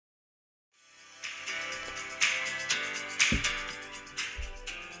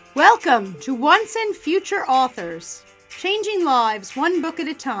Welcome to Once and Future Authors, changing lives one book at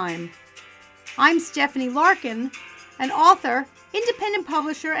a time. I'm Stephanie Larkin, an author, independent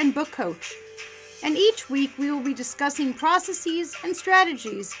publisher, and book coach. And each week we will be discussing processes and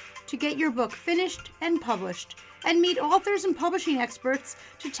strategies to get your book finished and published, and meet authors and publishing experts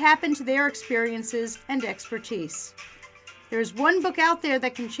to tap into their experiences and expertise. There's one book out there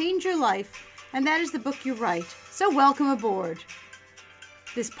that can change your life, and that is the book you write. So welcome aboard.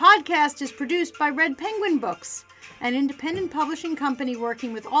 This podcast is produced by Red Penguin Books, an independent publishing company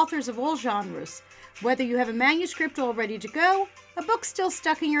working with authors of all genres. Whether you have a manuscript all ready to go, a book still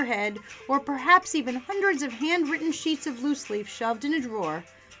stuck in your head, or perhaps even hundreds of handwritten sheets of loose leaf shoved in a drawer,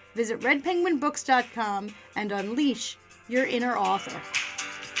 visit redpenguinbooks.com and unleash your inner author.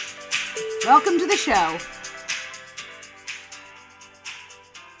 Welcome to the show.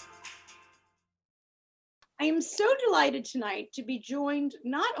 I am so delighted tonight to be joined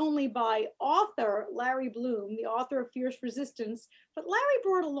not only by author Larry Bloom, the author of Fierce Resistance, but Larry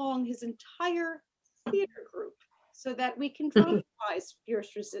brought along his entire theater group so that we can dramatize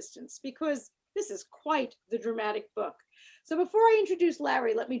Fierce Resistance, because this is quite the dramatic book. So before I introduce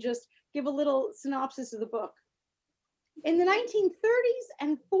Larry, let me just give a little synopsis of the book. In the 1930s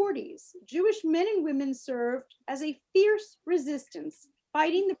and 40s, Jewish men and women served as a fierce resistance,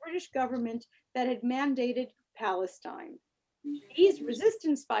 fighting the British government that had mandated Palestine. These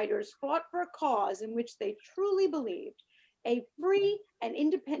resistance fighters fought for a cause in which they truly believed, a free and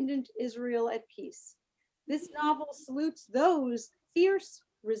independent Israel at peace. This novel salutes those fierce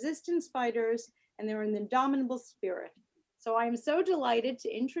resistance fighters and their indomitable spirit. So I am so delighted to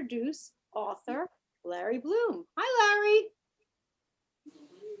introduce author Larry Bloom. Hi, Larry.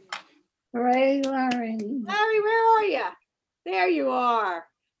 Hooray, Larry. Larry, where are you? There you are.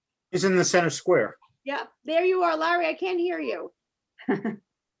 He's in the center square. Yeah, there you are, Larry. I can't hear you.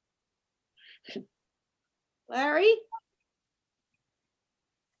 Larry?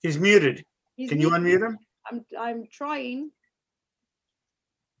 He's muted. Can you unmute him? I'm trying.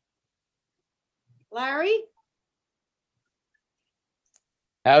 Larry?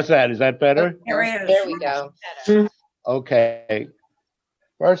 How's that? Is that better? There we go. Okay.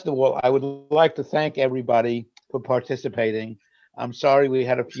 First of all, I would like to thank everybody for participating. I'm sorry we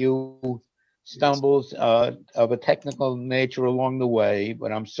had a few stumbles of a technical nature along the way,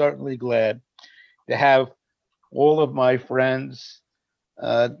 but I'm certainly glad to have all of my friends,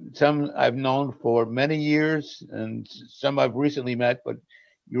 some I've known for many years and some I've recently met, but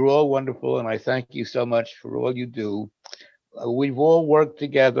you're all wonderful and I thank you so much for all you do. We've all worked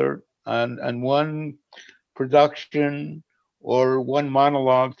together on one production or one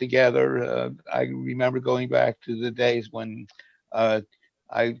monologue together. I remember going back to the days when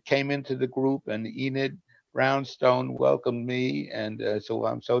I came into the group and Enid Brownstone welcomed me. And so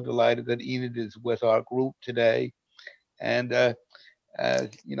I'm so delighted that Enid is with our group today. And,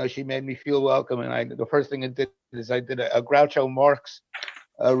 she made me feel welcome. And the first thing I did is I did a Groucho Marx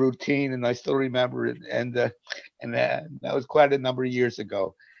routine, and I still remember it. And that was quite a number of years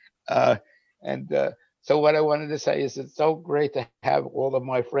ago. So what I wanted to say is it's so great to have all of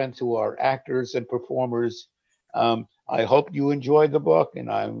my friends who are actors and performers. I hope you enjoyed the book,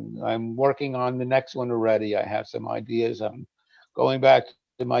 and I'm working on the next one already. I have some ideas. I'm going back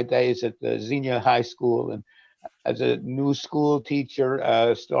to my days at the Xenia High School and as a new school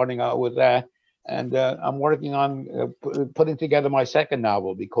teacher, starting out with that. And I'm working on putting together my second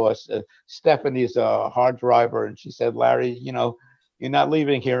novel because Stephanie's a hard driver, and she said, Larry, you're not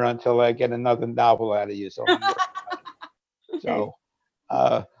leaving here until I get another novel out of you. So I'm working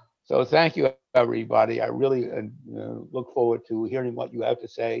on it. So thank you, everybody. I really look forward to hearing what you have to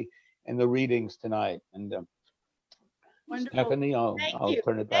say in the readings tonight. And Wonderful. Stephanie, I'll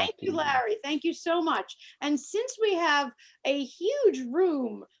turn it back to you. Thank you, Larry. Thank you so much. And since we have a huge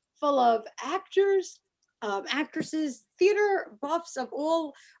room full of actors, actresses, theater buffs of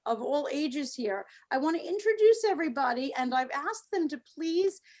all ages here, I want to introduce everybody, and I've asked them to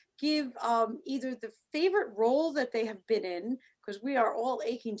please give either the favorite role that they have been in, because we are all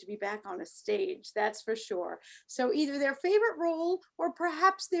aching to be back on a stage, that's for sure. So either their favorite role, or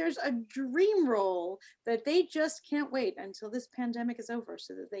perhaps there's a dream role that they just can't wait until this pandemic is over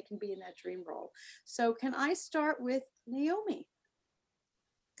so that they can be in that dream role. So can I start with Naomi?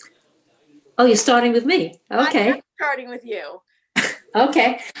 Oh, you're starting with me. Okay. I'm starting with you.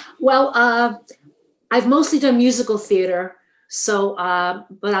 Okay. Well, I've mostly done musical theater. So,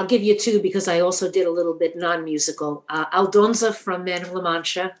 but I'll give you two because I also did a little bit non-musical. Aldonza from Man of La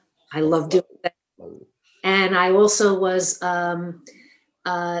Mancha. I love doing that. And I also was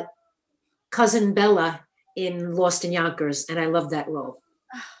Cousin Bella in Lost in Yonkers, and I love that role.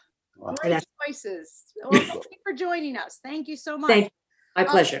 Wow. Great choices. Well, thank you for joining us. Thank you so much. Thank you. My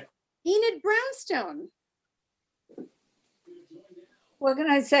pleasure. Enid Brownstone. What can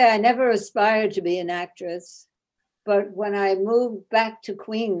I say? I never aspired to be an actress, but when I moved back to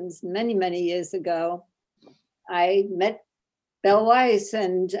Queens many, many years ago, I met Belle Weiss,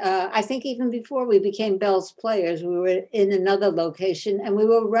 and I think even before we became Belle's Players, we were in another location and we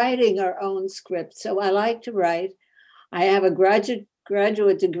were writing our own script. So I like to write. I have a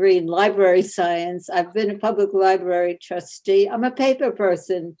graduate degree in library science. I've been a public library trustee. I'm a paper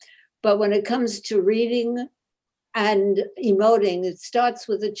person, but when it comes to reading and emoting, it starts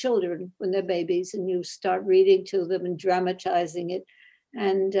with the children when they're babies, and you start reading to them and dramatizing it.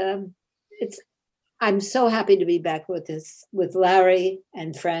 And I'm so happy to be back with Larry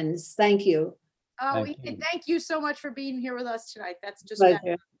and friends. Thank you. Oh, Thank Enid, you. thank you so much for being here with us tonight. That's just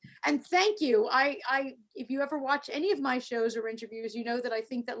Pleasure. and thank you. If you ever watch any of my shows or interviews, you know that I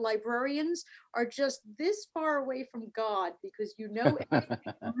think that librarians are just this far away from God because you know everything,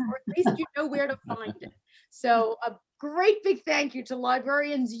 or at least you know where to find it. So a great big thank you to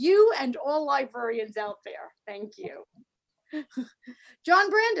librarians, you and all librarians out there. Thank you. John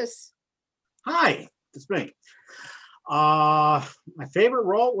Brandis. Hi, it's me. My favorite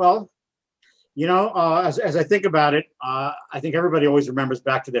role, well, as I think about it, I think everybody always remembers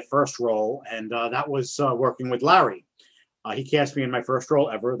back to their first role, and that was working with Larry. He cast me in my first role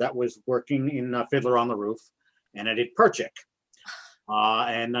ever. That was working in Fiddler on the Roof, and I did Perchik.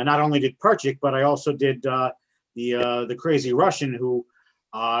 And I not only did Perchik, but I also did the crazy Russian who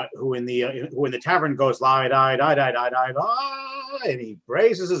in the tavern goes lie die die die die die die, and he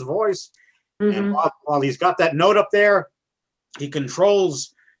raises his voice. And while he's got that note up there, he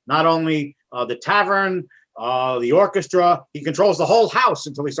controls not only the tavern, the orchestra, he controls the whole house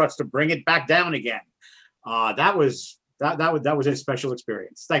until he starts to bring it back down again. That was a special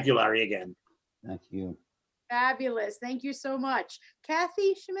experience. Thank you, Larry, again. Thank you. Fabulous. Thank you so much.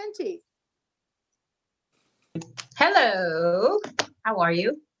 Kathy Schimenti. Hello, how are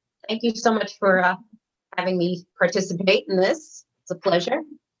you? Thank you so much for having me participate in this. It's a pleasure.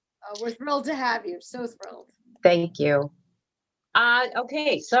 We're thrilled to have you. So thrilled. Thank you.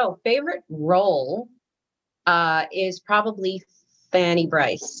 Okay, so favorite role is probably Fanny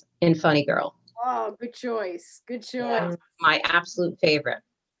Bryce in Funny Girl. Oh, good choice. Good choice. My absolute favorite.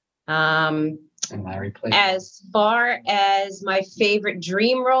 And Larry played. As far as my favorite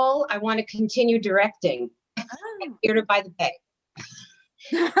dream role, I want to continue directing Theater by the Bay.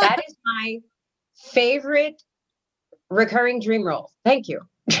 That is my favorite recurring dream role. Thank you.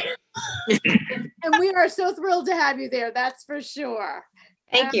 And we are so thrilled to have you there. That's for sure.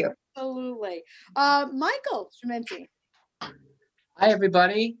 Thank you. Absolutely. Michael Schimenti. Hi,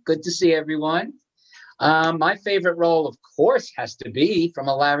 everybody. Good to see everyone. My favorite role, of course, has to be from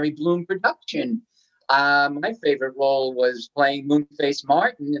a Larry Bloom production. My favorite role was playing Moonface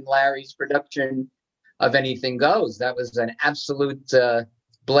Martin in Larry's production of Anything Goes. That was an absolute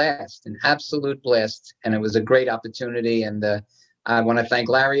blast, and it was a great opportunity. And I want to thank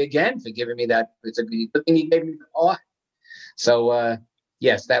Larry again for giving me that. It's a good thing he gave me the part. So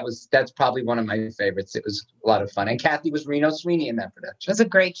yes, that's probably one of my favorites. It was a lot of fun. And Kathy was Reno Sweeney in that It production. was a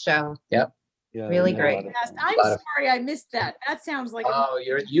great show. Yep. Yeah, Really it was a great. lot of Yes, fun. I'm lot of- sorry I missed that. That sounds like Oh,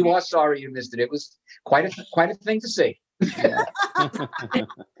 you are sorry you missed it. It was quite a thing to see. Yeah.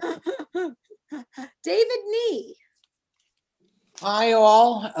 David Nee. Hi,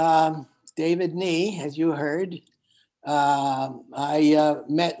 all. David Nee, as you heard. I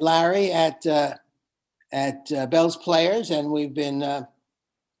met Larry at Bell's Players, and we've been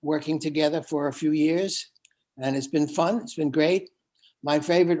working together for a few years, and it's been fun. It's been great. My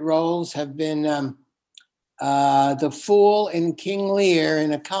favorite roles have been the Fool in King Lear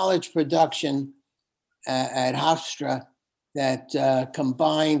in a college production at Hofstra that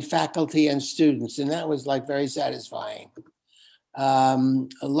combined faculty and students, and that was like very satisfying. More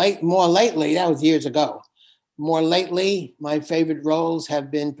lately, that was years ago. More lately, my favorite roles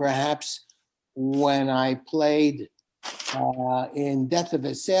have been perhaps when I played in Death of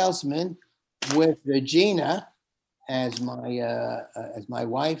a Salesman with Regina as my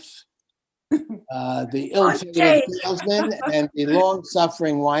wife, the ill-fated salesman, and the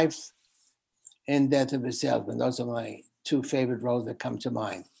long-suffering wife in Death of a Salesman. Those are my two favorite roles that come to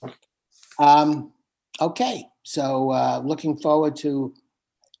mind. Okay, so looking forward to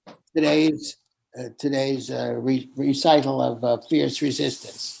today's recital of Fierce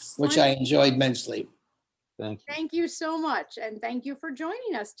Resistance, which I enjoyed immensely. Thank you. Thank you so much. And thank you for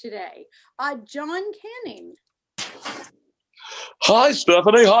joining us today. John Canning. Hi,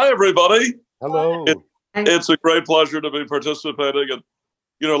 Stephanie. Hi, everybody. Hello. It's a great pleasure to be participating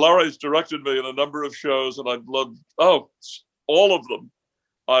Larry's directed me in a number of shows, and I've loved all of them.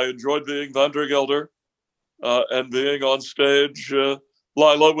 I enjoyed being Van der Gelder and being on stage,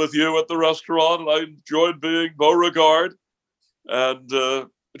 Lila, with you at the restaurant, and I enjoyed being Beauregard and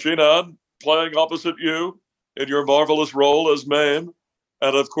Gina playing opposite you in your marvelous role as Mame,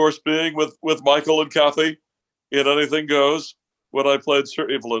 and of course being with Michael and Kathy in Anything Goes when I played Sir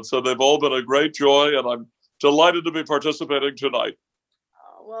Evelyn. So they've all been a great joy, and I'm delighted to be participating tonight.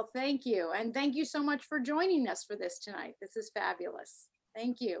 Oh, well, thank you. And thank you so much for joining us for this tonight. This is fabulous.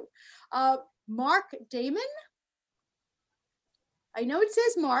 Thank you. Mark Damon? I know it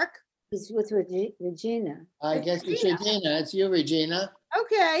says Mark. He's with Regina. I guess it's Regina. It's you, Regina.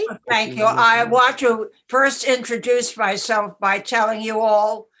 Okay. Thank you. I want to first introduce myself by telling you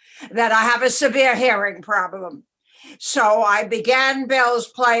all that I have a severe hearing problem. So I began Bell's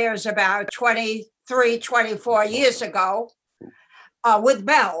Players about 23, 24 years ago with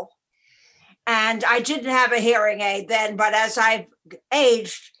Bell. And I didn't have a hearing aid then, but as I've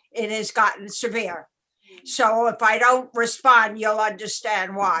aged, it has gotten severe. So if I don't respond, you'll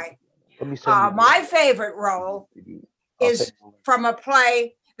understand why. My favorite role is from a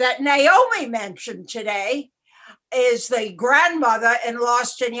play that Naomi mentioned today, is the grandmother in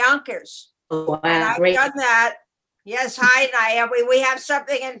Lost in Yonkers. Wow, and I've great. done that. Yes, hi, Naomi. We have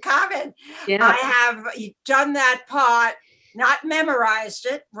something in common. Yeah. I have done that part, not memorized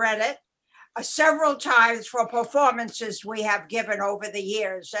it, read it, several times for performances we have given over the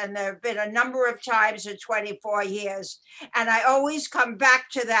years. And there have been a number of times in 24 years. And I always come back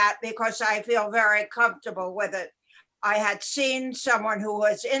to that because I feel very comfortable with it. I had seen someone who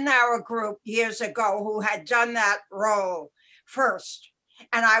was in our group years ago who had done that role first.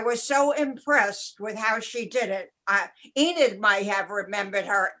 And I was so impressed with how she did it. Enid might have remembered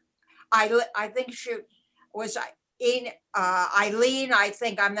her. I think she was Eileen, I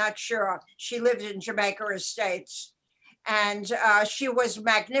think, I'm not sure. She lived in Jamaica Estates, and she was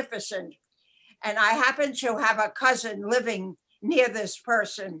magnificent. And I happen to have a cousin living near this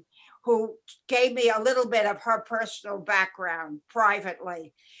person who gave me a little bit of her personal background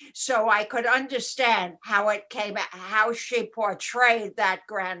privately, so I could understand how it came, how she portrayed that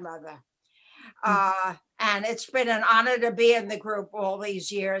grandmother. And it's been an honor to be in the group all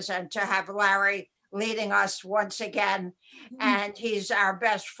these years and to have Larry leading us once again. And he's our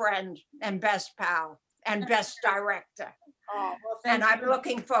best friend and best pal and best director. Oh, well, and thank I'm you.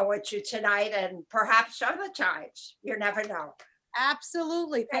 looking forward to tonight and perhaps other times. You never know.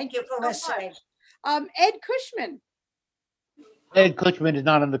 Absolutely. Thank you for so listening. much. Ed Cushman. Ed Cushman is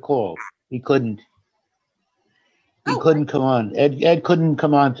not on the call. He couldn't. He couldn't come on. Ed couldn't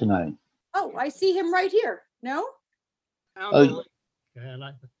come on tonight. Oh, I see him right here. No? Oh, And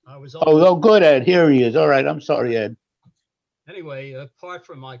I was oh, good, Ed. Here he is. All right. I'm sorry, Ed. Anyway, apart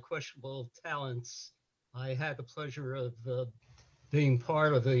from my questionable talents, I had the pleasure of being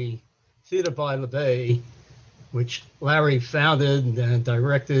part of the Theater by the Bay, which Larry founded and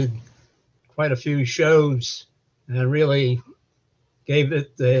directed quite a few shows and really gave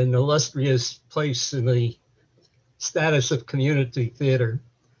it an illustrious place in the status of community theater.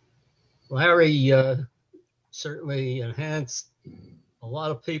 Larry certainly enhanced a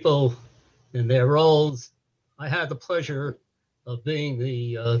lot of people in their roles. I had the pleasure of being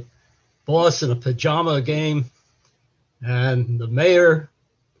the boss in a pajama game and the mayor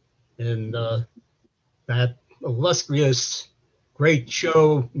in that illustrious great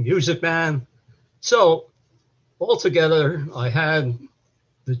show, Music Man. So altogether, I had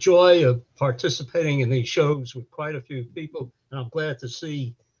the joy of participating in these shows with quite a few people, and I'm glad to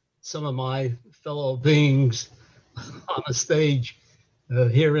see some of my fellow beings on the stage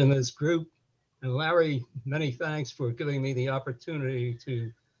here in this group. And Larry, many thanks for giving me the opportunity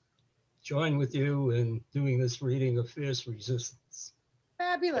to join with you in doing this reading of Fierce Resistance.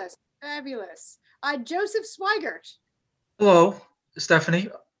 Fabulous. Fabulous. Joseph Swigert. Hello, Stephanie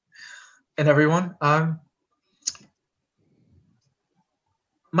and everyone.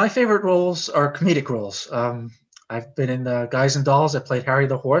 My favorite roles are comedic roles. I've been in Guys and Dolls. I played Harry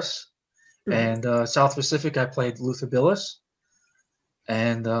the Horse. And South Pacific, I played Luther Billis.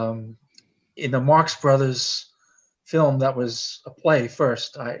 And in the Marx Brothers film that was a play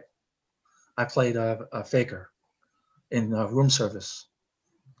first, I played a faker in room service.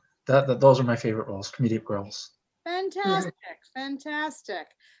 Those are my favorite roles, comedic roles. Fantastic. Fantastic.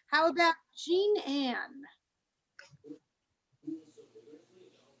 How about Jean Ann?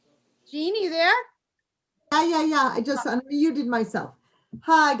 Jean, you there? Yeah. I just unmuted myself.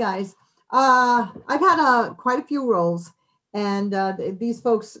 Hi, guys. I've had quite a few roles, and these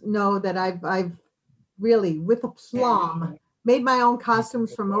folks know that I've really, with aplomb, made my own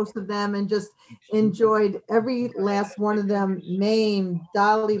costumes for most of them and just enjoyed every last one of them. Mame,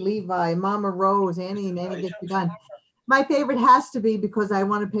 Dolly Levi, Mama Rose, Annie and Annie Gets You Done. My favorite has to be, because I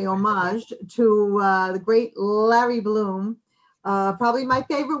want to pay homage to the great Larry Bloom. Probably my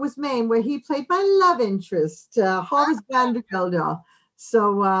favorite was Mame, where he played my love interest, Horace Vandergelder.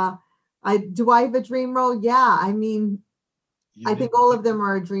 So do I have a dream role? Yeah, I mean, I think all of them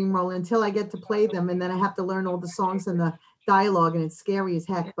are a dream role until I get to play them, and then I have to learn all the songs and the dialogue, and it's scary as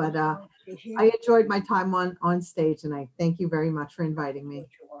heck. But I enjoyed my time on stage, and I thank you very much for inviting me.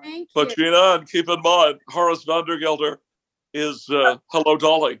 Thank But you. Gina, and keep in mind, Horace Vandergelder is Hello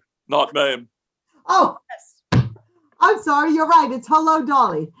Dolly, not Mame. Oh, I'm sorry. You're right. It's Hello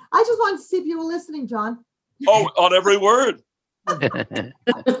Dolly. I just wanted to see if you were listening, John. Oh, on every word.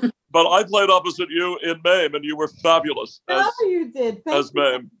 But I played opposite you in Mame, and you were fabulous as, Oh, you did. Thank as you.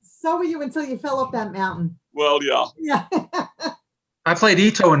 Mame. So were you until you fell off that mountain. Well, yeah. Yeah. I played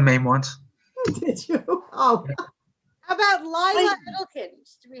Ito in Mame once. Did you? Oh. How about Lila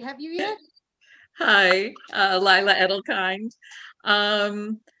Edelkins? Do we have you yet? Hi, Lila Edelkind.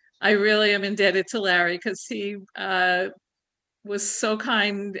 I really am indebted to Larry because he was so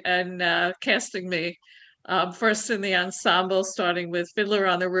kind and casting me first in the ensemble, starting with Fiddler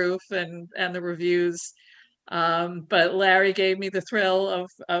on the Roof and the reviews. But Larry gave me the thrill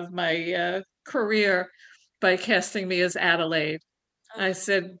of my career by casting me as Adelaide. I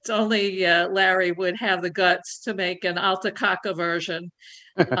said only Larry would have the guts to make an Alta Caca version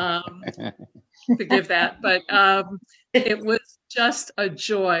to give that, but it was just a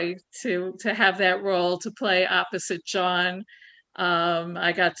joy to have that role, to play opposite John.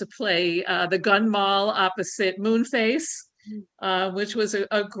 I got to play the gun mall opposite Moonface, which was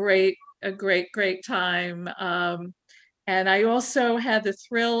a great time. And I also had the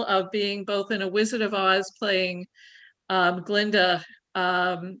thrill of being both in A Wizard of Oz playing Glinda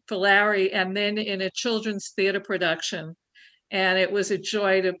for Larry, and then in a children's theater production. And it was a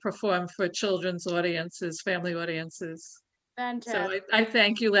joy to perform for children's audiences, family audiences. Fantastic. So I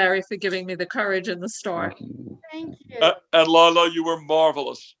thank you, Larry, for giving me the courage and the start. Thank you. And Lila, you were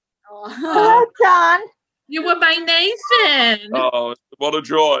marvelous. Oh, John. You were my Nathan. Oh, what a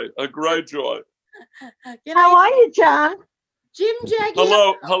joy. A great joy. How are you, John? Jim Jaggy.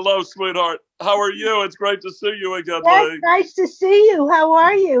 Hello, sweetheart. How are you? It's great to see you again, Yes, buddy. nice to see you. How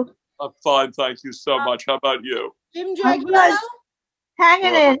are you? I'm fine, thank you so much. How about you? Jim I'm Jaggy. good.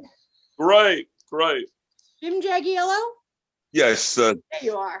 Hanging in. Great. Jim Jaggiello? Yes. There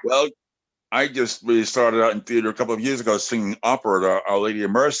you are. Well, I just really started out in theater a couple of years ago singing opera, Our Lady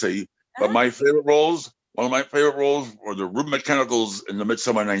of Mercy. But one of my favorite roles were the Reuben Mechanicals in The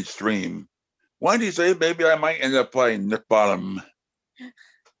Midsummer Night's Dream. Why do you say maybe I might end up playing Nick Bottom?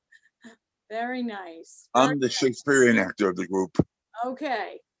 Very nice. I'm the Shakespearean actor of the group.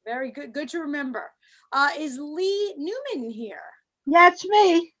 Okay. Very good. Good to remember. Is Lee Newman here? Yeah, it's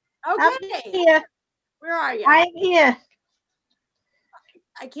me. Okay. I'm here. Where are you? I'm here.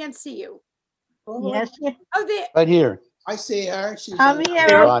 I can't see you. Yes. Oh, there. Right here. I see her. She's I'm on- here.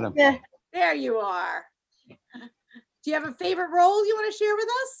 Bottom. Yeah. There you are. Do you have a favorite role you want to share with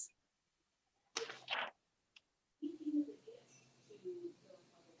us?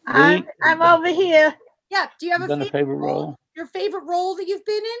 I'm over here. Yeah. Do you have Done a favorite role? your favorite role that you've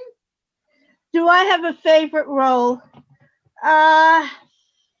been in? Do I have a favorite role?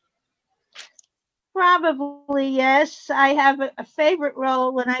 Probably yes. I have a favorite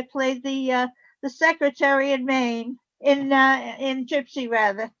role when I played the secretary in Maine, in Gypsy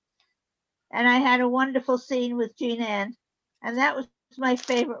rather, and I had a wonderful scene with Jean Ann, and that was my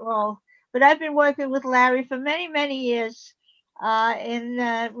favorite role. But I've been working with Larry for many years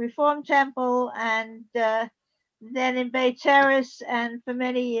in Reform Temple and then in Bay Terrace, and for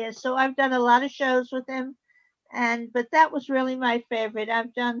many years. So I've done a lot of shows with him, but that was really my favorite.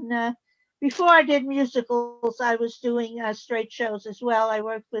 I've done before I did musicals, I was doing straight shows as well. I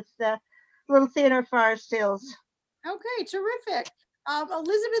worked with Little Theater Forest Hills. Okay, terrific.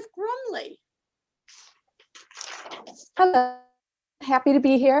 Elizabeth Grumley. Hello, happy to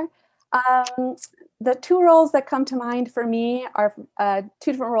be here. The two roles that come to mind for me are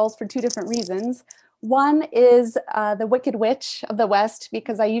two different roles for two different reasons. One is the Wicked Witch of the West,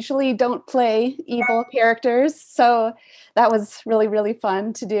 because I usually don't play evil characters. So that was really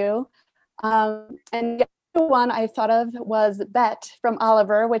fun to do. And the other one I thought of was Bet from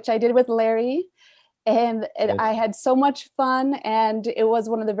Oliver, which I did with Larry. And I had so much fun. And it was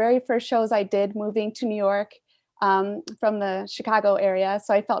one of the very first shows I did moving to New York from the Chicago area.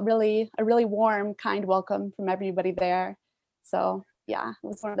 So I felt a really warm, kind welcome from everybody there. So yeah, it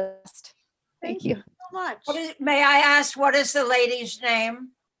was one of the best. Thank you. So much. May I ask, what is the lady's name?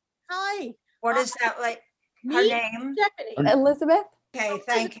 Hi. What is that like? Her Me, name? Stephanie. Elizabeth? Okay,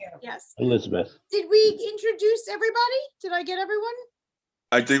 thank you. Yes. Elizabeth. Did we introduce everybody? Did I get everyone?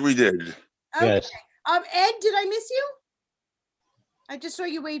 I think we did. Okay. Yes. Ed, did I miss you? I just saw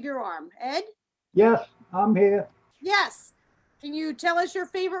you wave your arm. Ed? Yes, I'm here. Yes. Can you tell us your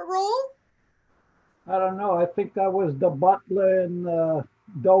favorite role? I don't know. I think I was the butler in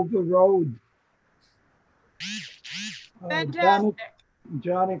Dover Road. Fantastic.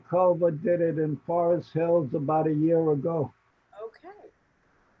 Johnny Culver did it in Forest Hills about a year ago. Okay.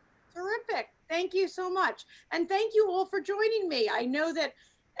 Terrific. Thank you so much. And thank you all for joining me. I know that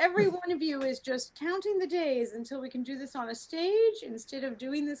every one of you is just counting the days until we can do this on a stage instead of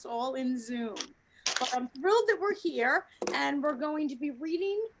doing this all in Zoom. But I'm thrilled that we're here and we're going to be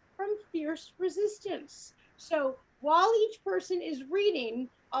reading from Fierce Resistance. So while each person is reading,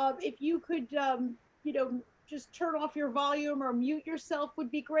 if you could, just turn off your volume or mute yourself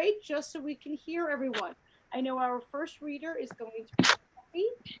would be great, just so we can hear everyone. I know our first reader is going to be Kathy,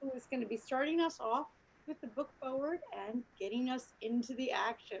 who is going to be starting us off with the book forward and getting us into the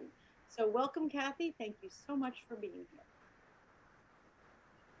action. So welcome, Kathy. Thank you so much for being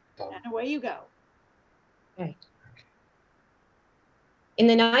here. And away you go. Okay. In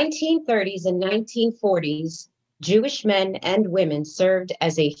the 1930s and 1940s, Jewish men and women served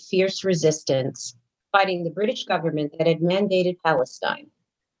as a fierce resistance, fighting the British government that had mandated Palestine.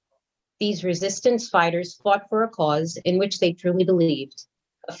 These resistance fighters fought for a cause in which they truly believed,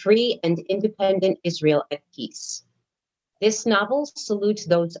 a free and independent Israel at peace. This novel salutes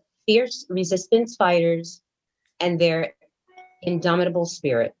those fierce resistance fighters and their indomitable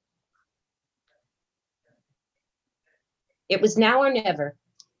spirit. It was now or never,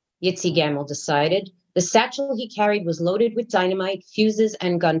 Yitzi Gamel decided. The satchel he carried was loaded with dynamite, fuses,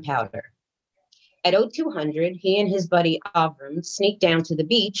 and gunpowder. At 0200, he and his buddy Avram sneaked down to the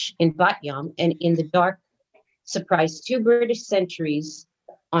beach in Bat Yam and in the dark surprised 2 British sentries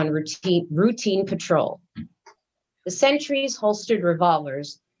on routine patrol. The sentries' holstered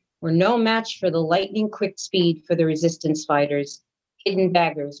revolvers were no match for the lightning-quick speed for the resistance fighters' hidden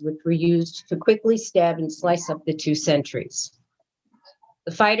daggers, which were used to quickly stab and slice up the 2 sentries.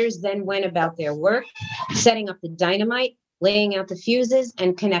 The fighters then went about their work, setting up the dynamite, laying out the fuses,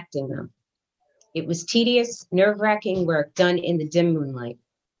 and connecting them. It was tedious, nerve-wracking work done in the dim moonlight.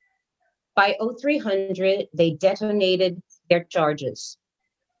 By 0300, they detonated their charges.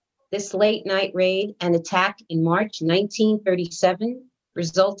 This late-night raid and attack in March 1937,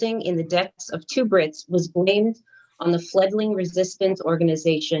 resulting in the deaths of 2 Brits, was blamed on the fledgling resistance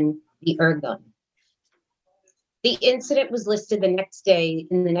organization, the Irgun. The incident was listed the next day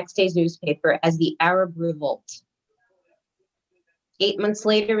in the next day's newspaper as the Arab Revolt. 8 months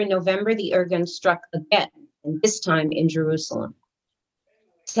later, in November, the Irgun struck again, and this time in Jerusalem.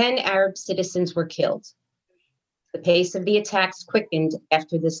 10 Arab citizens were killed. The pace of the attacks quickened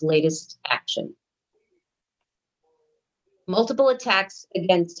after this latest action. Multiple attacks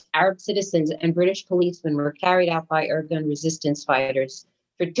against Arab citizens and British policemen were carried out by Irgun resistance fighters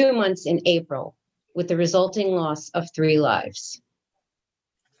for 2 months in April, with the resulting loss of 3 lives.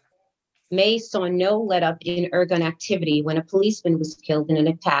 May saw no let-up in Irgun activity when a policeman was killed in an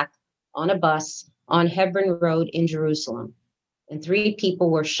attack on a bus on Hebron Road in Jerusalem, and 3 people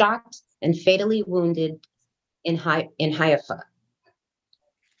were shot and fatally wounded in Haifa.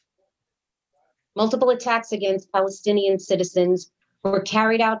 Multiple attacks against Palestinian citizens were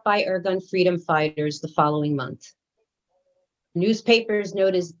carried out by Irgun freedom fighters the following month. Newspapers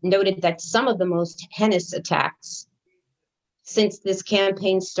noted that some of the most heinous attacks since this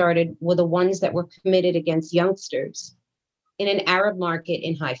campaign started were the ones that were committed against youngsters in an Arab market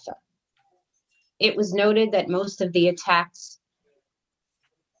in Haifa. It was noted that most of the attacks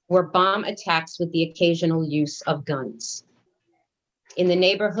were bomb attacks with the occasional use of guns. In the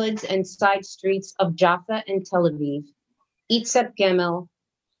neighborhoods and side streets of Jaffa and Tel Aviv, Yitzhak Gemel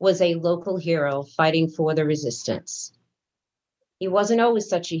was a local hero fighting for the resistance. He wasn't always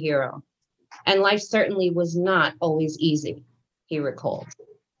such a hero, and life certainly was not always easy, he recalled.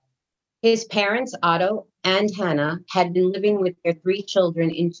 His parents, Otto and Hannah, had been living with their 3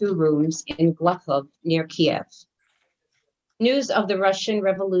 children in 2 rooms in Glachov near Kiev. News of the Russian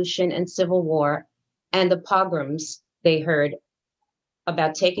Revolution and Civil War and the pogroms they heard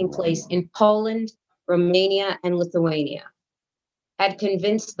about taking place in Poland, Romania, and Lithuania had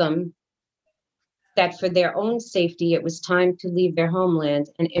convinced them that for their own safety, it was time to leave their homeland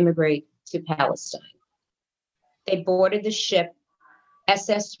and immigrate to Palestine. They boarded the ship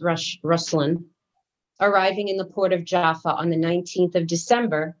SS Ruslan, arriving in the port of Jaffa on the 19th of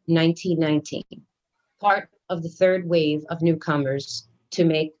December, 1919. part of the third wave of newcomers to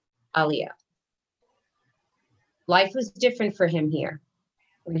make Aliyah. Life was different for him here.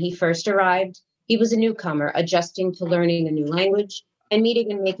 When he first arrived, he was a newcomer, adjusting to learning a new language and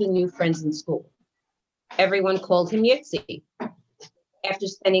meeting and making new friends in school. Everyone called him Yitzi. After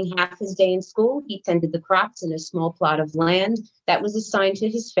spending half his day in school, he tended the crops in a small plot of land that was assigned to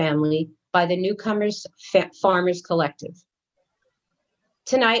his family by the Newcomers Farmers Collective.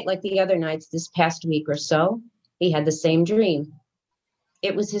 Tonight, like the other nights this past week or so, he had the same dream.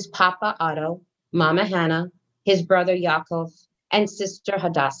 It was his Papa Otto, Mama Hannah, his brother Yaakov, and sister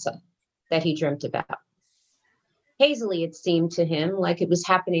Hadassah that he dreamt about. Hazily, it seemed to him like it was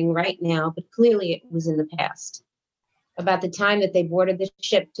happening right now, but clearly it was in the past, about the time that they boarded the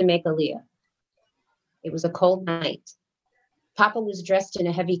ship to make Aliyah. It was a cold night. Papa was dressed in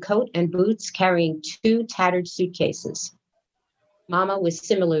a heavy coat and boots, carrying 2 tattered suitcases. Mama was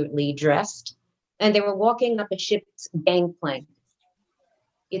similarly dressed, and they were walking up a ship's gangplank.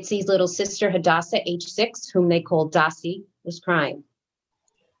 Yitzi's little sister, Hadassah, age 6, whom they called Dasi, was crying.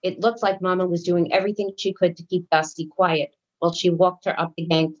 It looked like Mama was doing everything she could to keep Dasi quiet while she walked her up the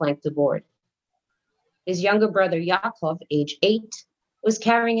gangplank to board. His younger brother, Yaakov, age 8, was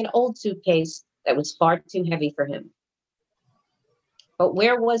carrying an old suitcase that was far too heavy for him. But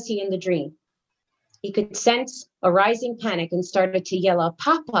where was he in the dream? He could sense a rising panic and started to yell out,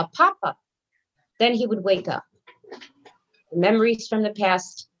 "Papa, Papa!" Then he would wake up. The memories from the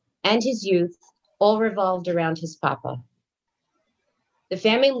past and his youth all revolved around his Papa. The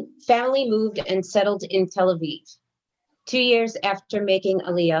family moved and settled in Tel Aviv. 2 years after making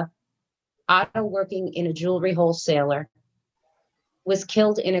Aliyah, Otto, working in a jewelry wholesaler, was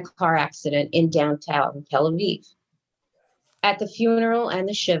killed in a car accident in downtown Tel Aviv. At the funeral and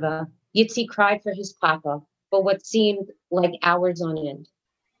the Shiva, Yitzi cried for his Papa for what seemed like hours on end.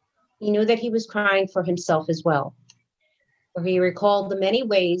 He knew that he was crying for himself as well, for he recalled the many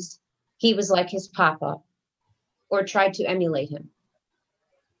ways he was like his Papa or tried to emulate him.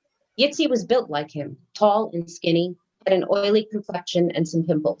 Yitzi was built like him, tall and skinny, had an oily complexion and some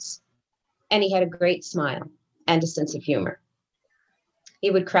pimples. And he had a great smile and a sense of humor. He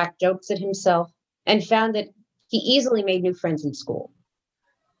would crack jokes at himself and found that he easily made new friends in school.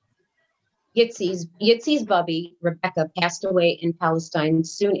 Yitzi's Bubby, Rebecca, passed away in Palestine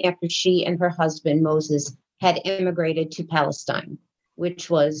soon after she and her husband, Moses, had immigrated to Palestine, which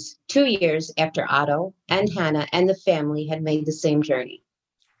was 2 years after Otto and Hannah and the family had made the same journey.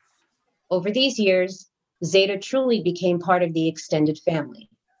 Over these years, Zeta truly became part of the extended family.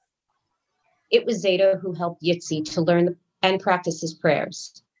 It was Zeta who helped Yitzi to learn and practice his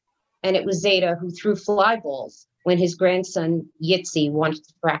prayers. And it was Zeta who threw fly balls when his grandson Yitzi wanted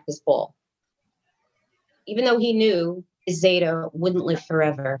to practice ball. Even though he knew Zeta wouldn't live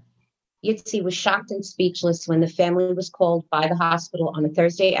forever, Yitzi was shocked and speechless when the family was called by the hospital on a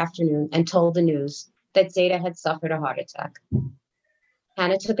Thursday afternoon and told the news that Zeta had suffered a heart attack.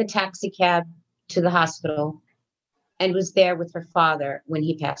 Hannah took a taxi cab to the hospital and was there with her father when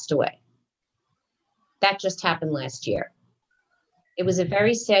he passed away. That just happened last year. It was a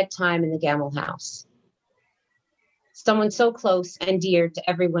very sad time in the Gamel house. Someone so close and dear to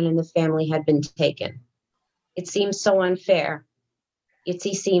everyone in the family had been taken. It seemed so unfair.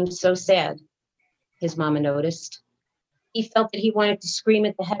 Yitzi seemed so sad, his mama noticed. He felt that he wanted to scream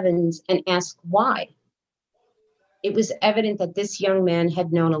at the heavens and ask why. It was evident that this young man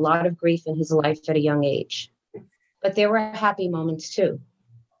had known a lot of grief in his life at a young age. But there were happy moments too.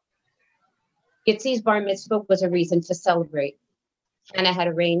 Yitzi's bar mitzvah was a reason to celebrate. Hannah had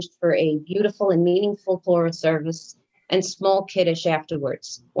arranged for a beautiful and meaningful Torah service and small kiddush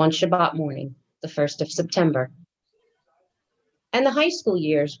afterwards, one Shabbat morning, the 1st of September. And the high school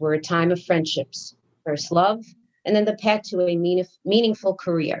years were a time of friendships, first love, and then the path to a meaningful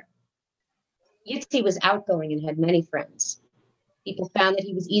career. Yitzi was outgoing and had many friends. People found that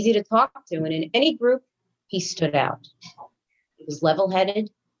he was easy to talk to, and in any group, he stood out. He was level-headed,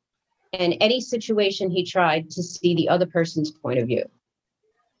 and any situation he tried to see the other person's point of view.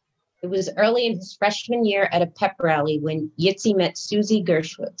 It was early in his freshman year at a pep rally when Yitzi met Susie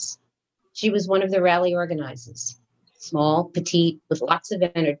Gershwitz. She was one of the rally organizers, small, petite, with lots of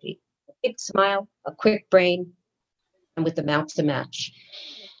energy, a big smile, a quick brain, and with the mouth to match.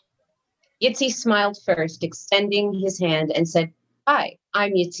 Yitzi smiled first, extending his hand and said, "Hi,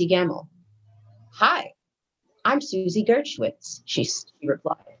 I'm Yitzi Gamel." "Hi, I'm Susie Gershwitz," she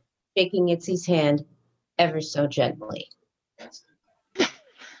replied, shaking Yitzi's hand ever so gently.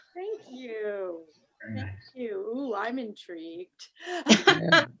 Thank you. Thank you. Ooh, I'm intrigued.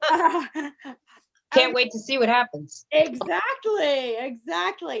 Can't wait to see what happens. Exactly,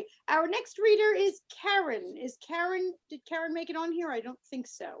 exactly. Our next reader is Karen. Did Karen make it on here? I don't think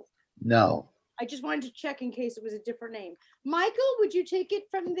so. No. I just wanted to check in case it was a different name. Michael, would you take it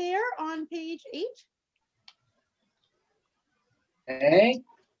from there on page 8? Okay.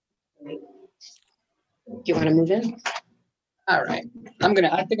 You want to move in? All right.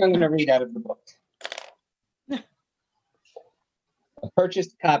 I think I'm gonna read out of the book. A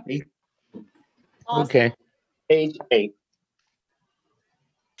purchased copy, Awesome. Okay. page 8.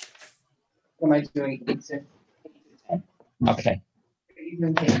 What am I doing? Okay.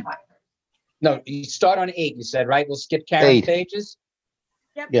 No, you start on 8, you said, right? We'll skip Karen's 8. pages?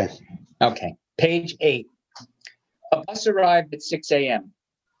 Yes. Okay. Page 8. A bus arrived at 6 a.m.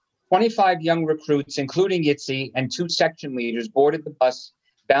 25 young recruits, including Yitzi and 2 section leaders, boarded the bus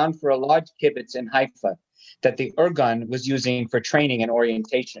bound for a large kibbutz in Haifa that the Irgun was using for training and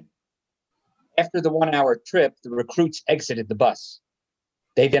orientation. After the 1-hour trip, the recruits exited the bus.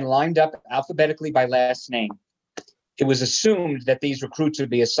 They then lined up alphabetically by last name. It was assumed that these recruits would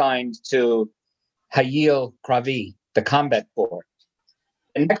be assigned to Hayil Kravi, the combat corps.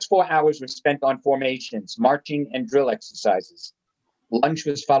 The next 4 hours were spent on formations, marching, and drill exercises. Lunch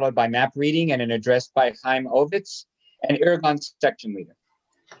was followed by map reading and an address by Chaim Ovitz, an Irgun's section leader.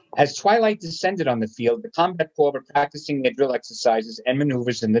 As twilight descended on the field, the combat corps were practicing their drill exercises and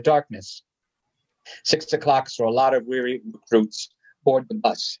maneuvers in the darkness. 6 o'clock saw a lot of weary recruits board the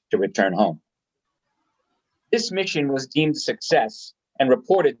bus to return home. This mission was deemed a success and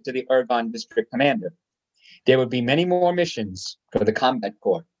reported to the Irgun district commander. There would be many more missions for the combat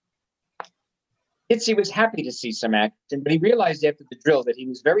corps. Yitzi was happy to see some action, but he realized after the drill that he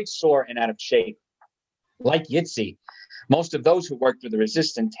was very sore and out of shape. Like Yitzi, most of those who worked for the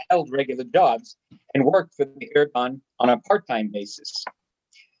resistance held regular jobs and worked for the Irgun on a part-time basis.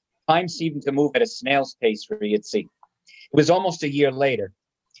 Time seemed to move at a snail's pace for Yitzi. It was almost a year later.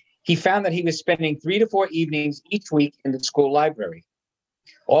 He found that he was spending 3 to 4 evenings each week in the school library.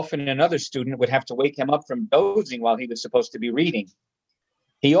 Often another student would have to wake him up from dozing while he was supposed to be reading.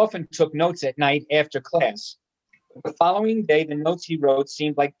 He often took notes at night after class. The following day, the notes he wrote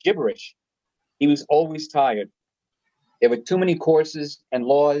seemed like gibberish. He was always tired. There were too many courses and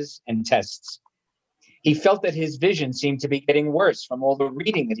laws and tests. He felt that his vision seemed to be getting worse from all the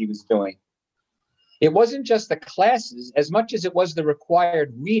reading that he was doing. It wasn't just the classes as much as it was the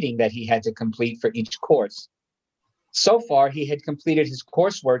required reading that he had to complete for each course. So far, he had completed his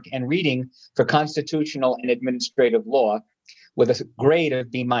coursework and reading for constitutional and administrative law with a grade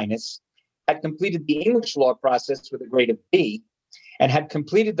of B-, had completed the English law process with a grade of B, and had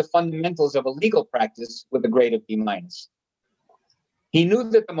completed the fundamentals of a legal practice with a grade of B-. He knew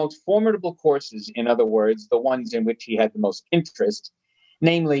that the most formidable courses, in other words, the ones in which he had the most interest,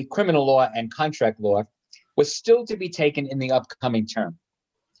 namely criminal law and contract law, was still to be taken in the upcoming term.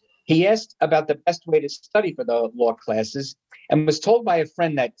 He asked about the best way to study for the law classes and was told by a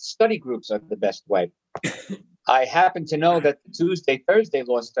friend that study groups are the best way. I happen to know that the Tuesday-Thursday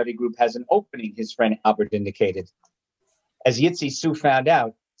law study group has an opening, his friend Albert indicated. As Yitzi Su found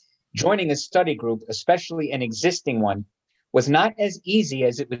out, joining a study group, especially an existing one, was not as easy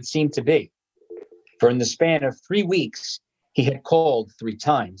as it would seem to be. For in the span of 3 weeks, he had called 3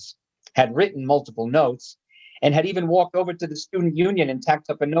 times, had written multiple notes, and had even walked over to the student union and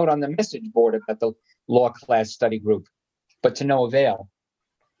tacked up a note on the message board about the law class study group, but to no avail.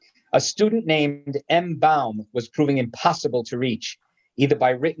 A student named M. Baum was proving impossible to reach, either by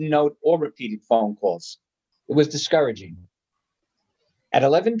written note or repeated phone calls. It was discouraging. At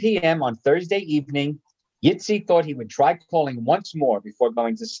 11 p.m. on Thursday evening, Yitzi thought he would try calling once more before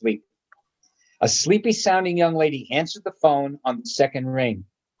going to sleep. A sleepy-sounding young lady answered the phone on the second ring.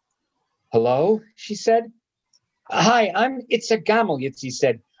 "Hello," she said. "Hi, I'm Itzhak Gamel," Yitzi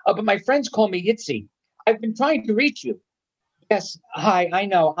said. "But my friends call me Yitzi. I've been trying to reach you." "Yes, hi, I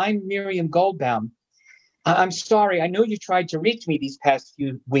know. I'm Miriam Goldbaum. I'm sorry. I know you tried to reach me these past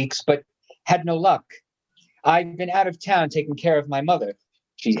few weeks, but had no luck. I've been out of town taking care of my mother,"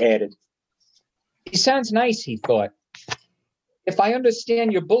 she added. He sounds nice, he thought. If I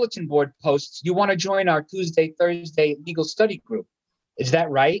understand your bulletin board posts, you want to join our Tuesday-Thursday legal study group. Is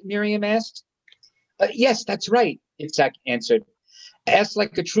that right? Miriam asked. Yes, that's right, Itzhak answered. Ask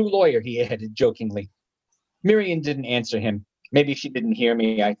like a true lawyer, he added jokingly. Miriam didn't answer him. Maybe she didn't hear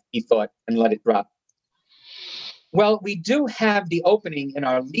me, he thought, and let it drop. Well, we do have the opening in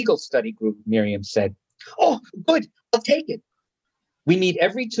our legal study group, Miriam said. Oh, good. I'll take it. We meet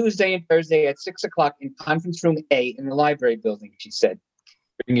every Tuesday and Thursday at 6 o'clock in conference room A in the library building, she said.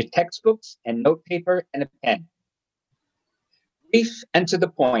 Bring your textbooks and notepaper and a pen. Brief and to the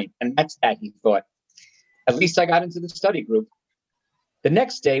point, and that's that, he thought. At least I got into the study group. The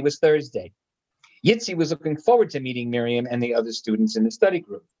next day was Thursday. Yitzi was looking forward to meeting Miriam and the other students in the study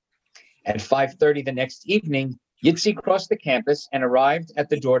group. At 5:30 the next evening, Yitzi crossed the campus and arrived at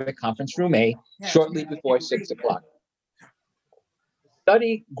the door to conference room A shortly before 6 o'clock.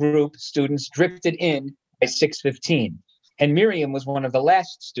 Study group students drifted in by 6:15, and Miriam was one of the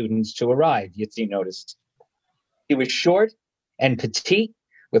last students to arrive, Yitzi noticed. She was short and petite,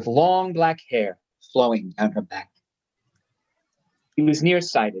 with long black hair flowing down her back. She was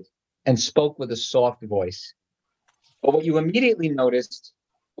nearsighted and spoke with a soft voice. But what you immediately noticed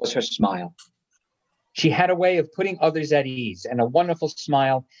was her smile. She had a way of putting others at ease and a wonderful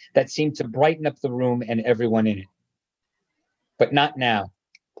smile that seemed to brighten up the room and everyone in it. But not now.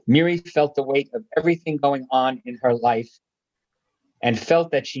 Miri felt the weight of everything going on in her life and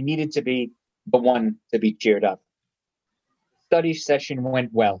felt that she needed to be the one to be cheered up. The study session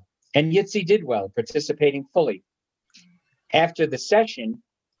went well, and Yitzi did well, participating fully. After the session,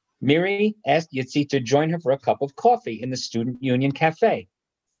 Miri asked Yitzi to join her for a cup of coffee in the Student Union Cafe.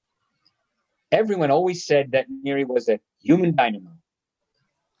 Everyone always said that Miri was a human dynamo.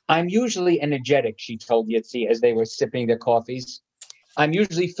 I'm usually energetic, she told Yitzi as they were sipping their coffees. I'm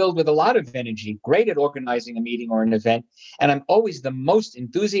usually filled with a lot of energy, great at organizing a meeting or an event, and I'm always the most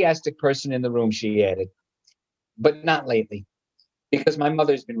enthusiastic person in the room, she added. But not lately, because my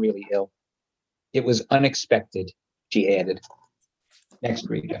mother's been really ill. It was unexpected, she added. Next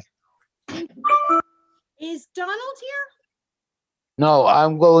reader. Is Donald here? No,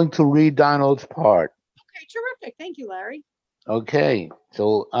 I'm going to read Donald's part. Okay, terrific. Thank you, Larry. Okay,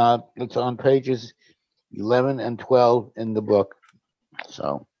 so it's on pages 11 and 12 in the book.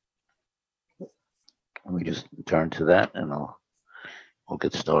 So let me just turn to that and we'll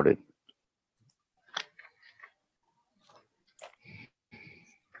get started.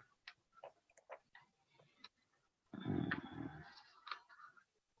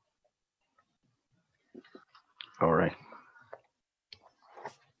 All right.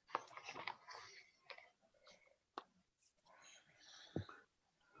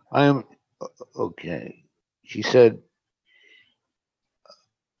 I am okay. She said,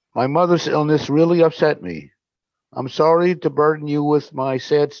 my mother's illness really upset me. I'm sorry to burden you with my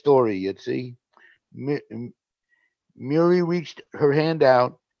sad story, Yitzi. Miri reached her hand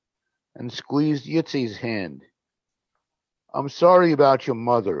out and squeezed Yitzi's hand. I'm sorry about your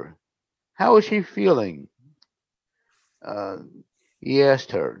mother. How is she feeling? He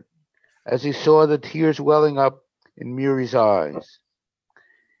asked her as he saw the tears welling up in Miri's eyes.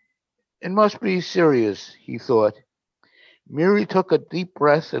 It must be serious, he thought. Miri took a deep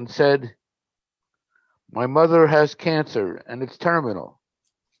breath and said, my mother has cancer and it's terminal.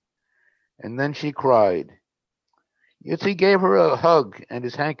 And then she cried. Yitzi gave her a hug and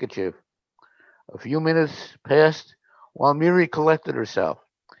his handkerchief. A few minutes passed while Miri collected herself.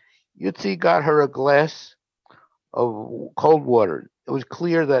 Yitzi got her a glass of cold water. It was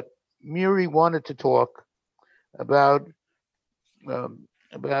clear that Miri wanted to talk about her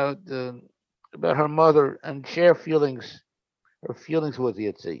mother and share her feelings with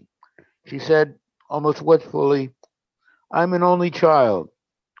Yitzi. She said almost wistfully, I'm an only child.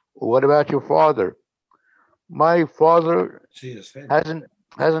 What about your father? My father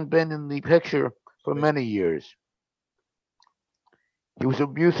hasn't been in the picture for many years. He was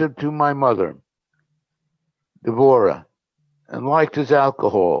abusive to my mother, Devorah, and liked his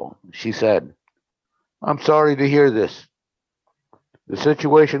alcohol, she said. I'm sorry to hear this. The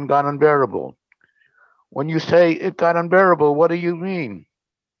situation got unbearable. When you say it got unbearable, what do you mean?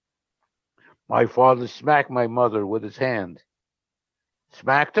 My father smacked my mother with his hand.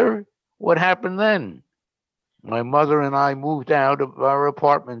 Smacked her? What happened then? My mother and I moved out of our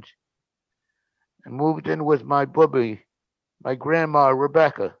apartment and moved in with my bubby, my grandma,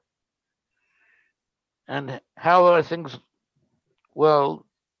 Rebecca. And how are things? Well,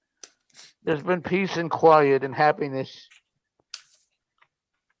 there's been peace and quiet and happiness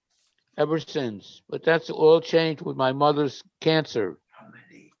ever since. But that's all changed with my mother's cancer.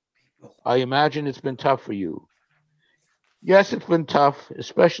 I imagine it's been tough for you. Yes, it's been tough,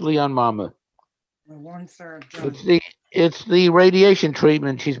 especially on Mama. We're 1/3 It's the radiation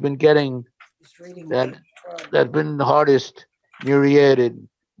treatment she's been getting that's been the hardest, myriaded.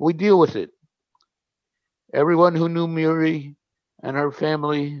 We deal with it. Everyone who knew Miri and her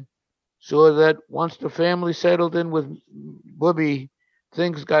family saw that once the family settled in with Bubby,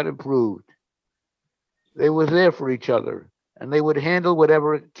 things got improved. They were there for each other, and they would handle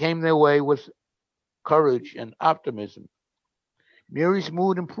whatever came their way with courage and optimism. Miri's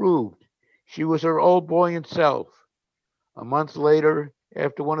mood improved. She was her old buoyant self. A month later,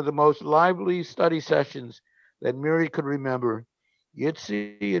 After one of the most lively study sessions that Miri could remember,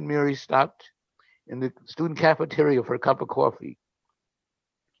 Yitzi and Miri stopped in the student cafeteria for a cup of coffee.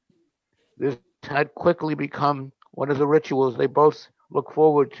 This had quickly become one of the rituals they both look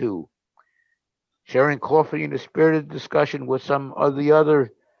forward to, sharing coffee in a spirited discussion with some of the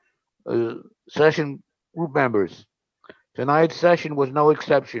other session group members. Tonight's session was no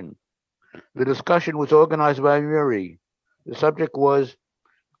exception. The discussion was organized by Miri. The subject was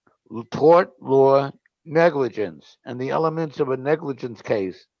tort law negligence and the elements of a negligence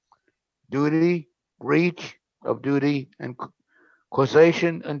case: duty, breach of duty, and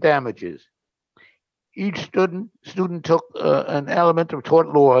causation and damages. Each student took an element of tort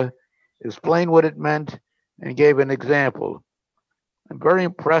law, explained what it meant, and gave an example. I'm very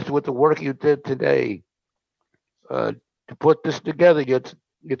impressed with the work you did today to put this together.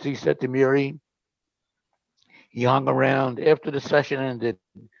 Yitzi said to Miri. He hung around after the session ended,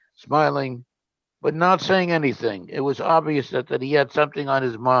 smiling, but not saying anything. It was obvious that he had something on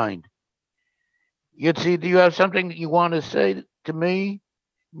his mind. Yitzi, do you have something that you want to say to me?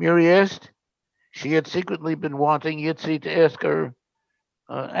 Miri asked. She had secretly been wanting Yitzi to ask her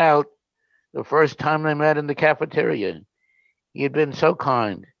out the first time they met in the cafeteria. He had been so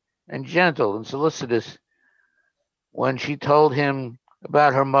kind and gentle and solicitous when she told him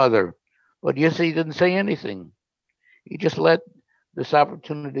about her mother, but Yitzi didn't say anything. He just let this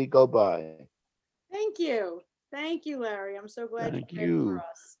opportunity go by. Thank you. Thank you, Larry. I'm so glad Thank you played for you.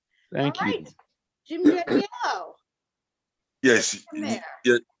 us. Thank All you. right, Jim Danielle. Yes. From there.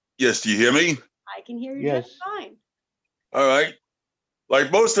 Yes. Do you hear me? I can hear you Yes. just fine. All right.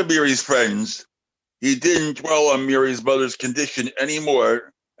 Like most of Miri's friends, he didn't dwell on Miri's mother's condition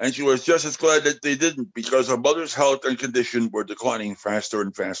anymore, and she was just as glad that they didn't, because her mother's health and condition were declining faster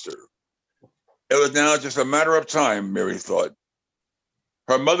and faster. It was now just a matter of time, Miri thought.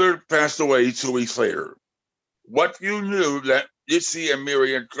 Her mother passed away 2 weeks later. What few knew that Yitzi and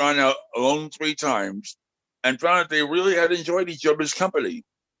Miri had gone out alone 3 times and found that they really had enjoyed each other's company.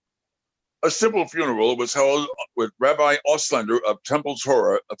 A simple funeral was held with Rabbi Oslander of Temple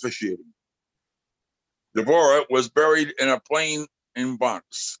Torah officiating. Devorah was buried in a plain in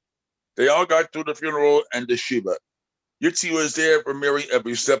box. They all got through the funeral and the Shiva. Yitzi was there for Miri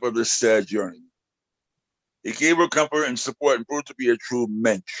every step of this sad journey. He gave her comfort and support and proved to be a true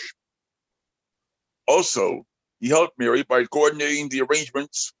mensch. Also, he helped Miri by coordinating the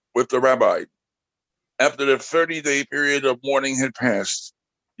arrangements with the rabbi. After the 30-day period of mourning had passed,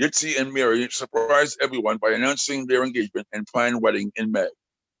 Yitzi and Miri surprised everyone by announcing their engagement and planned wedding in May.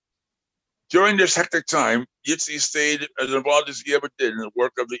 During this hectic time, Yitzi stayed as involved as he ever did in the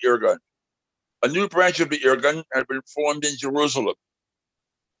work of the Irgun. A new branch of the Irgun had been formed in Jerusalem,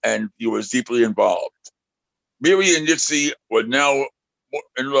 and he was deeply involved. Miri and Yitzi were now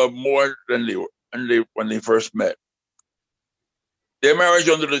in love more than they were when they first met. Their marriage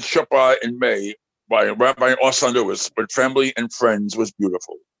under the chuppah in May by Rabbi Oslander with family and friends was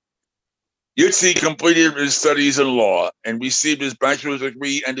beautiful. Yitzi completed his studies in law and received his bachelor's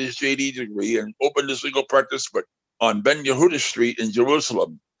degree and his JD degree and opened his legal practice on Ben Yehuda Street in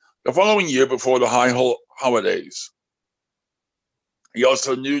Jerusalem the following year before the high holidays. He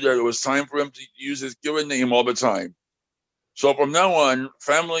also knew that it was time for him to use his given name all the time. So from now on,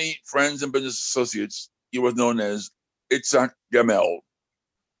 family, friends, and business associates, he was known as Itzhak Gamel.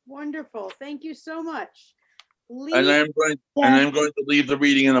 Wonderful. Thank you so much. And I'm going to leave the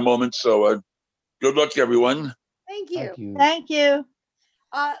reading in a moment. So good luck, everyone. Thank you. Thank you.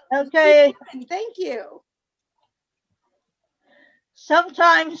 Okay. Thank you.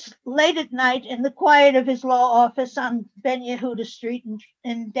 Sometimes late at night in the quiet of his law office on Ben Yehuda Street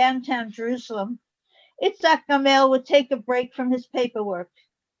in downtown Jerusalem, Itzhak Gamel would take a break from his paperwork.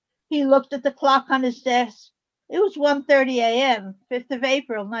 He looked at the clock on his desk. It was 1:30 a.m., 5th of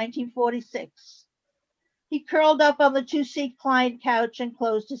April, 1946. He curled up on the 2-seat client couch and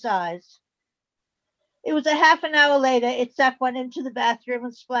closed his eyes. It was a half an hour later, Itzhak went into the bathroom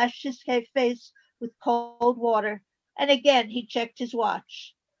and splashed his face with cold water, and again he checked his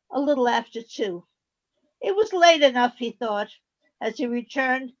watch, a little after 2. It was late enough, he thought, as he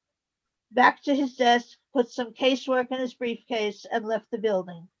returned back to his desk, put some casework in his briefcase, and left the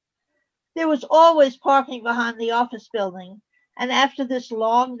building. There was always parking behind the office building, and after this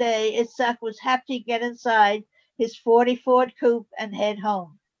long day, Itzhak was happy to get inside his 40 Ford Coupe and head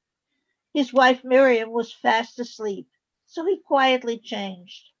home. His wife Miriam was fast asleep, so he quietly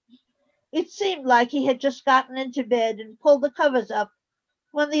changed. It seemed like he had just gotten into bed and pulled the covers up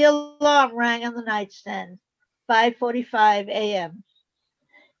when the alarm rang on the nightstand, 5:45 a.m.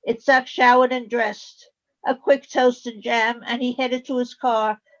 Itzhak showered and dressed. a quick toast and jam, and he headed to his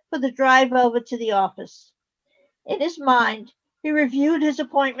car for the drive over to the office. In his mind, he reviewed his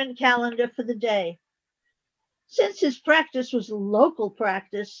appointment calendar for the day. Since his practice was local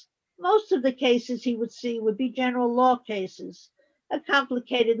practice, most of the cases he would see would be general law cases, a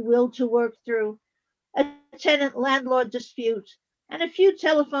complicated will to work through, a tenant-landlord dispute, and a few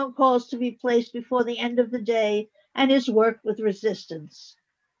telephone calls to be placed before the end of the day and his work with resistance.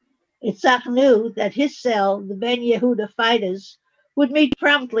 Itzhak knew that his cell, the Ben Yehuda Fighters, would meet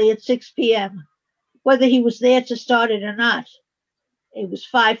promptly at 6 p.m., whether he was there to start it or not. It was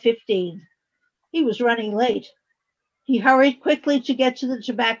 5:15. He was running late. He hurried quickly to get to the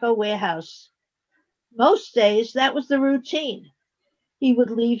tobacco warehouse. Most days, that was the routine. He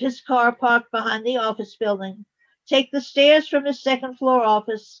would leave his car parked behind the office building, take the stairs from his second-floor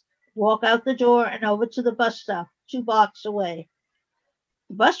office, walk out the door and over to the bus stop, 2 blocks away.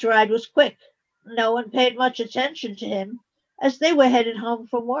 The bus ride was quick. No one paid much attention to him, as they were headed home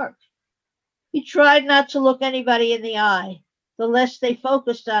from work. He tried not to look anybody in the eye. The less they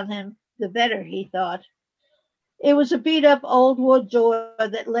focused on him, the better, he thought. It was a beat-up old wood door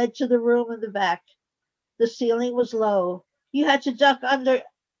that led to the room in the back. The ceiling was low. You had to duck under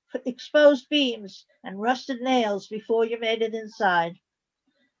exposed beams and rusted nails before you made it inside.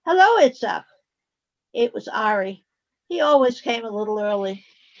 "Hello, Itzhak." It was Ari. He always came a little early.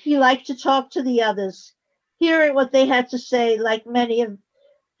 He liked to talk to the others, hearing what they had to say,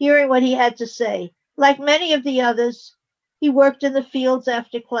 hearing what he had to say. Like many of the others, he worked in the fields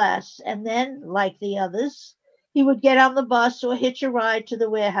after class, and then, like the others, he would get on the bus or hitch a ride to the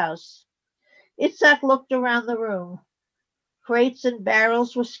warehouse. Itzhak looked around the room. Crates and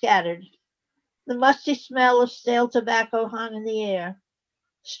barrels were scattered. The musty smell of stale tobacco hung in the air.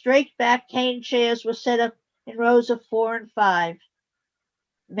 Straight-back cane chairs were set up in rows of 4 and 5.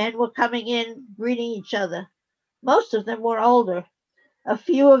 Men were coming in, greeting each other. Most of them were older. A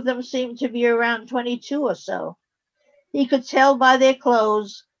few of them seemed to be around 22 or so. He could tell by their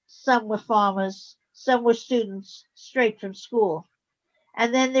clothes. Some were farmers, some were students, straight from school.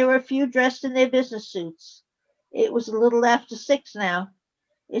 And then there were a few dressed in their business suits. It was a little after 6 now.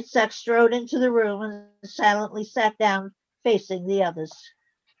 Itzhak strode into the room and silently sat down, facing the others.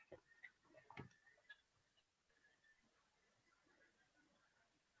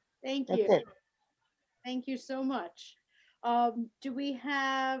 Thank That's you. it. Thank you so much. Do we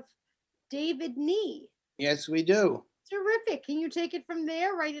have David Nee? Yes, we do. Terrific. Can you take it from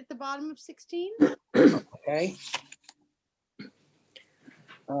there, right at the bottom of 16? Okay.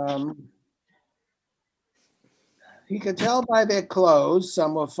 You could tell by their clothes,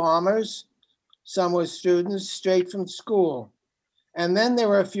 some were farmers, some were students straight from school. And then there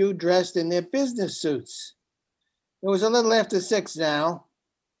were a few dressed in their business suits. It was a little after 6 now.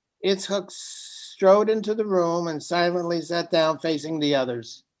 Itzhak strode into the room and silently sat down facing the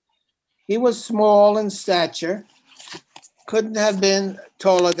others. He was small in stature, couldn't have been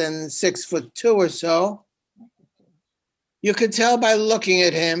taller than 6'2" or so. You could tell by looking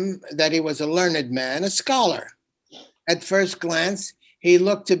at him that he was a learned man, a scholar. At first glance, he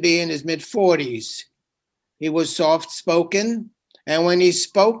looked to be in his mid-40s. He was soft-spoken, and when he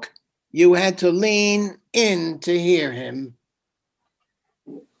spoke, you had to lean in to hear him.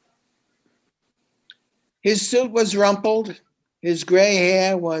 His suit was rumpled, his gray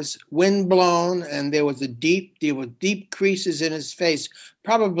hair was windblown, and there were deep creases in his face,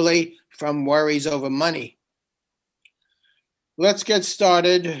 probably from worries over money. "Let's get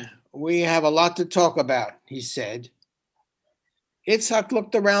started. We have a lot to talk about," he said. Itzhak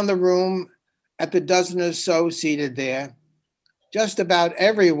looked around the room at the dozen or so seated there. Just about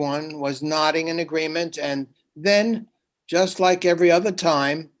everyone was nodding in agreement, and then, just like every other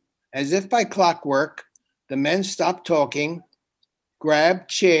time, as if by clockwork, the men stopped talking, grabbed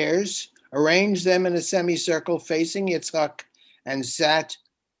chairs, arranged them in a semicircle facing Itzhak, and sat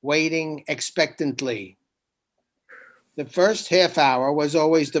waiting expectantly. The first half hour was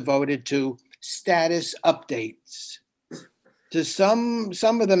always devoted to status updates. To some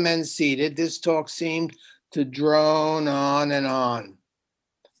of the men seated, this talk seemed to drone on and on.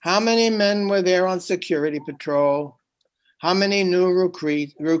 How many men were there on security patrol? How many new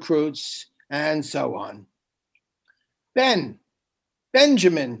recruits? And so on.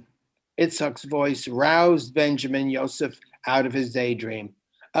 Benjamin, Itzhak's voice roused Benjamin Yosef out of his daydream.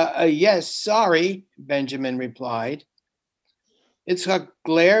 Yes, sorry, Benjamin replied. Itzhak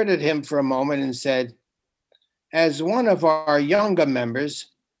glared at him for a moment and said, "As one of our younger members,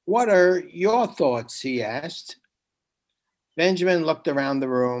 what are your thoughts?" he asked. Benjamin looked around the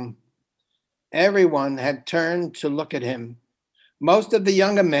room. Everyone had turned to look at him. Most of the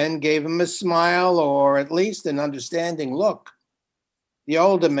younger men gave him a smile or at least an understanding look. The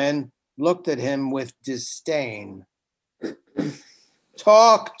older men looked at him with disdain.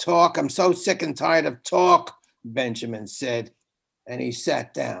 Talk, talk, I'm so sick and tired of talk, Benjamin said, and he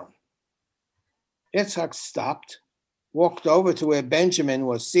sat down. Itzhak stopped, walked over to where Benjamin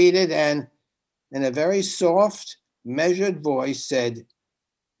was seated, and in a very soft, measured voice said,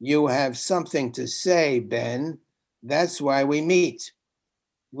 "You have something to say, Ben. That's why we meet.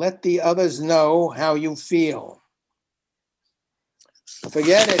 Let the others know how you feel."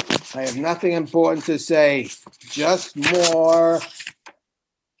 "Forget it. I have nothing important to say. Just more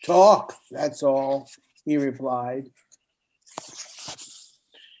talk, that's all," he replied.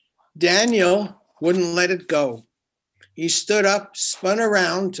 Daniel wouldn't let it go. He stood up, spun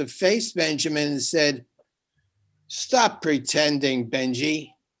around to face Benjamin and said, "Stop pretending,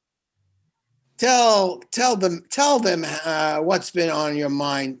 Benji. Tell them what's been on your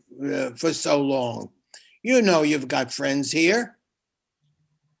mind for so long. You know you've got friends here."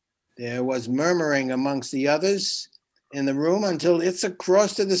 There was murmuring amongst the others in the room until Itzhak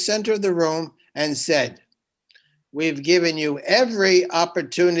crossed to the center of the room and said, "We've given you every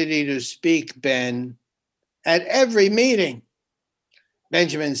opportunity to speak, Ben, at every meeting."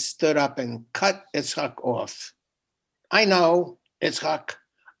 Benjamin stood up and cut Itzhak off. "I know, Itzhak,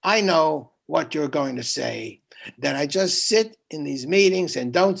 I know what you're going to say, that I just sit in these meetings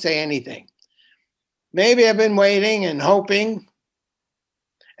and don't say anything. Maybe I've been waiting and hoping."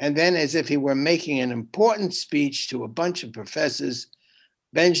 And then, as if he were making an important speech to a bunch of professors,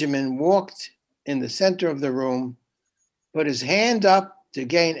 Benjamin walked in the center of the room, put his hand up to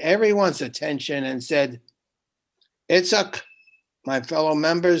gain everyone's attention and said, "Itzhak, my fellow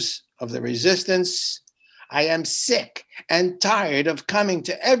members of the resistance, I am sick and tired of coming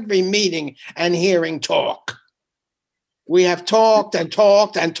to every meeting and hearing talk. We have talked and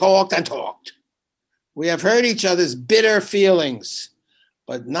talked and talked and talked. We have heard each other's bitter feelings,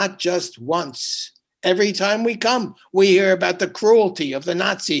 but not just once. Every time we come, we hear about the cruelty of the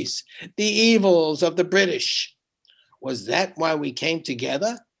Nazis, the evils of the British. Was that why we came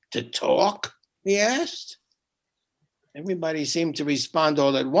together? To talk?" he asked. Everybody seemed to respond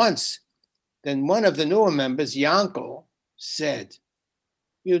all at once. Then one of the newer members, Yankel, said,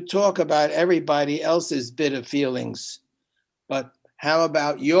 "You talk about everybody else's bitter feelings, but how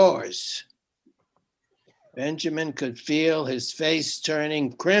about yours?" Benjamin could feel his face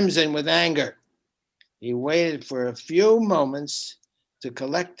turning crimson with anger. He waited for a few moments to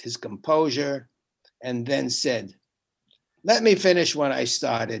collect his composure and then said, "Let me finish what I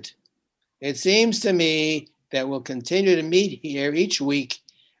started. It seems to me that we'll continue to meet here each week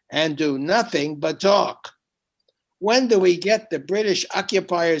and do nothing but talk. When do we get the British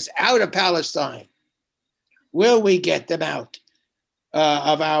occupiers out of Palestine? Will we get them out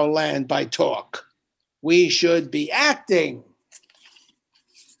of our land by talk? We should be acting."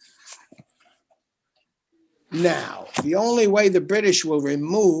 Now, the only way the British will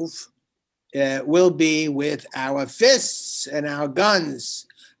remove will be with our fists and our guns,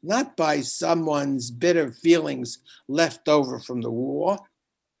 not by someone's bitter feelings left over from the war.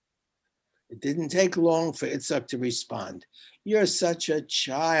 It didn't take long for Itzhak to respond. "You're such a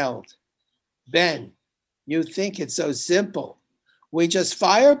child. Ben, you think it's so simple. We just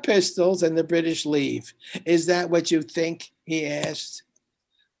fire pistols and the British leave. Is that what you think?" he asked.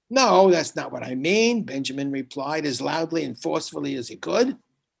 "No, that's not what I mean," Benjamin replied as loudly and forcefully as he could.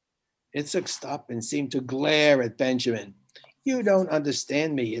 Itzhak stopped and seemed to glare at Benjamin. "You don't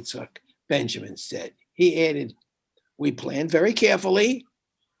understand me, Itzhak," Benjamin said. He added, "We planned very carefully.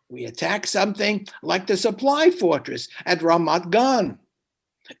 We attacked something like the supply fortress at Ramat Gan.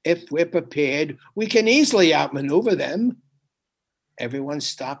 If we're prepared, we can easily outmaneuver them." Everyone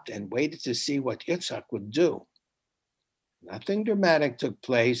stopped and waited to see what Itzhak would do. Nothing dramatic took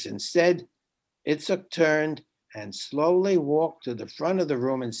place. Instead, Itzhak turned and slowly walked to the front of the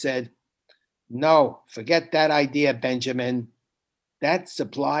room and said, "No, forget that idea, Benjamin. That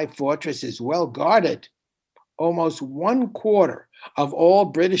supply fortress is well guarded. Almost 1/4 of all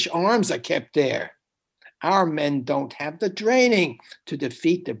British arms are kept there. Our men don't have the training to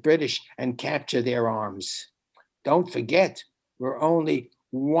defeat the British and capture their arms. Don't forget, we're only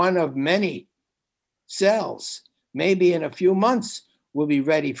one of many cells. Maybe in a few months, we'll be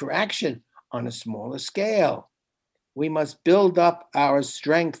ready for action on a smaller scale. We must build up our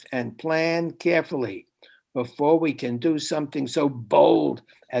strength and plan carefully before we can do something so bold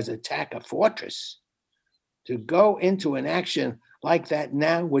as attack a fortress. To go into an action like that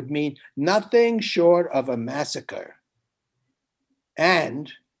now would mean nothing short of a massacre.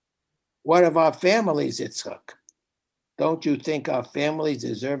 And what of our families, Itzhak? Don't you think our families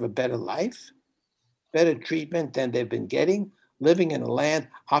deserve a better life? Better treatment than they've been getting, living in a land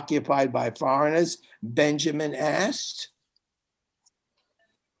occupied by foreigners? Benjamin asked.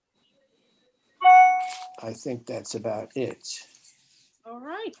 I think that's about it. All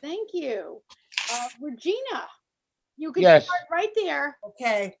right, thank you. Regina, you can Yes. start right there.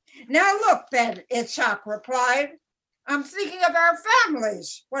 Okay. Now look, Ben, Itzhak replied. I'm thinking of our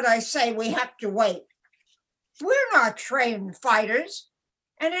families when I say we have to wait. We're not trained fighters,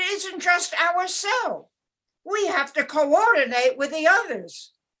 and it isn't just ourselves. We have to coordinate with the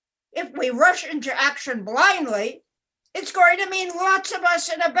others. If we rush into action blindly, it's going to mean lots of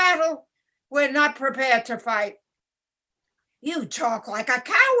us in a battle we're not prepared to fight. You talk like a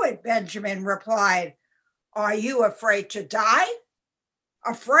coward, Benjamin replied. Are you afraid to die?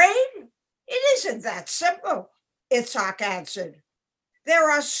 Afraid? It isn't that simple, Itzhak answered. There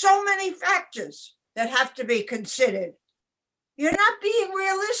are so many factors that have to be considered. You're not being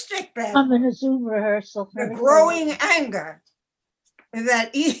realistic, Ben. I'm in a Zoom rehearsal. The growing anger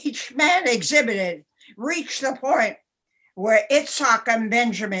that each man exhibited reached the point where Itzhak and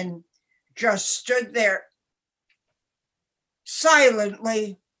Benjamin just stood there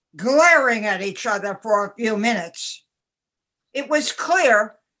silently glaring at each other for a few minutes. It was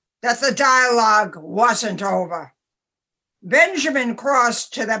clear that the dialogue wasn't over. Benjamin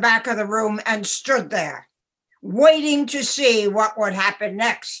crossed to the back of the room and stood there, waiting to see what would happen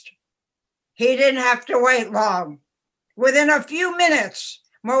next. He didn't have to wait long. Within a few minutes,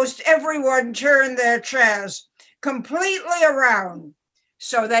 most everyone turned their chairs completely around,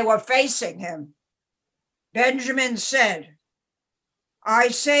 so they were facing him. Benjamin said, I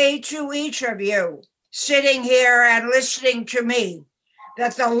say to each of you, sitting here and listening to me,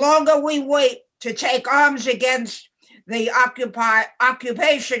 that the longer we wait to take arms against the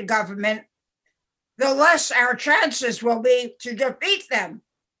occupation government, the less our chances will be to defeat them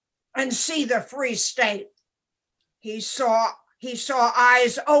and see the free state. He saw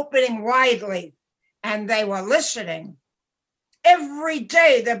eyes opening widely, and they were listening. Every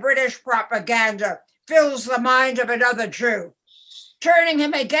day, the British propaganda fills the mind of another Jew, turning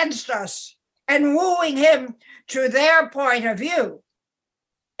him against us and wooing him to their point of view.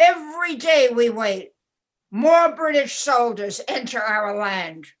 Every day we wait, more British soldiers enter our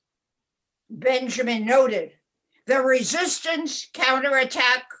land. Benjamin noted, the resistance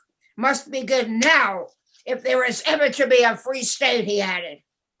counterattack must begin now if there is ever to be a free state, he added.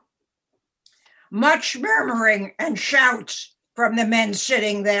 Much murmuring and shouts from the men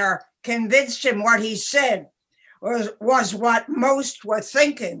sitting there convinced him what he said was what most were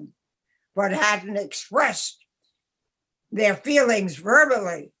thinking, but hadn't expressed their feelings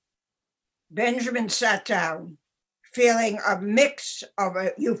verbally. Benjamin sat down, feeling a mix of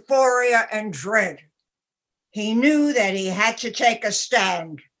euphoria and dread. He knew that he had to take a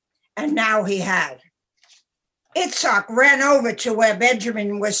stand, and now he had. Itzhak ran over to where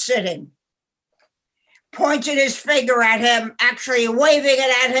Benjamin was sitting, pointed his finger at him, actually waving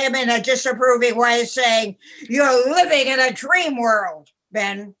it at him in a disapproving way, saying, you're living in a dream world,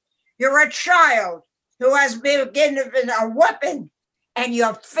 Ben. You're a child who has been given a weapon and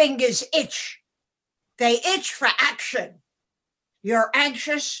your fingers itch. They itch for action. You're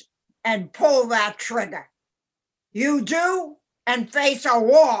anxious and pull that trigger. You do and face a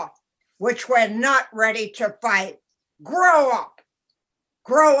war which we're not ready to fight. Grow up.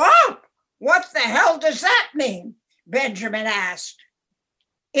 Grow up? What the hell does that mean? Benjamin asked.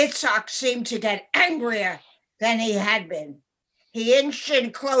 Itzhak seemed to get angrier than he had been. He inched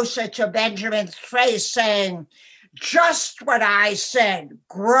in closer to Benjamin's face, saying, just what I said,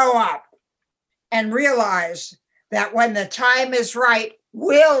 grow up, and realize that when the time is right,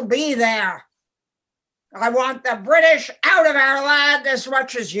 we'll be there. I want the British out of our land as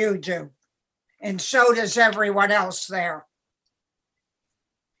much as you do, and so does everyone else there.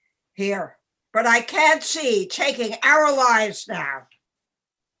 Here, but I can't see taking our lives now.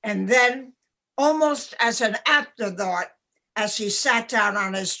 And then, almost as an afterthought, as he sat down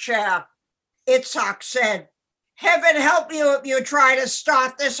on his chair, Itzhak said, heaven help you if you try to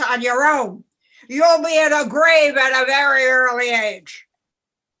start this on your own. You'll be in a grave at a very early age.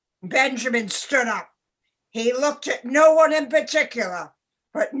 Benjamin stood up. He looked at no one in particular,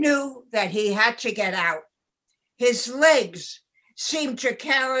 but knew that he had to get out. His legs seemed to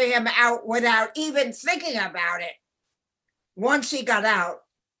carry him out without even thinking about it. Once he got out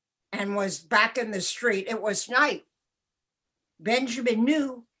and was back in the street, it was night. Benjamin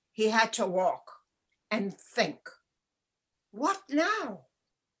knew he had to walk and think. What now?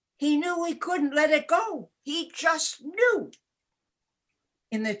 He knew he couldn't let it go. He just knew.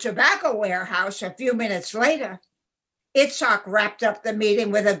 In the tobacco warehouse a few minutes later, Itzhak wrapped up the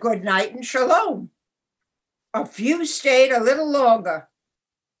meeting with a good night and shalom. A few stayed a little longer,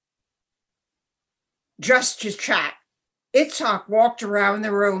 just to chat. Itzhak walked around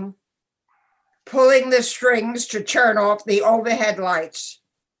the room, pulling the strings to turn off the overhead lights.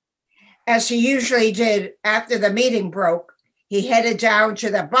 As he usually did after the meeting broke, he headed down to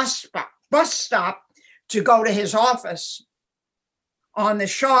the bus stop to go to his office. On the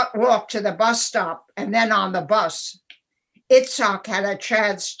short walk to the bus stop and then on the bus, Itzhak had a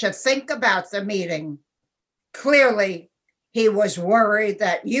chance to think about the meeting. Clearly, he was worried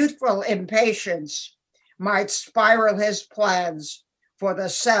that youthful impatience might spiral his plans for the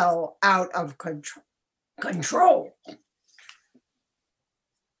cell out of control.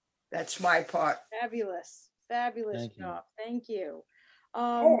 That's my part. Fabulous. Fabulous Thank you. job. Thank you.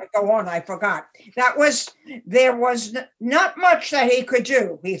 Oh, go on, I forgot. There was not much that he could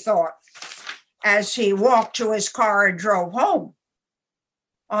do, he thought, as he walked to his car and drove home.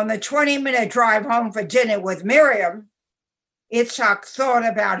 On the 20-minute drive home for dinner with Miriam, Itzhak thought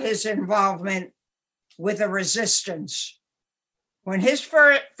about his involvement with the resistance. When his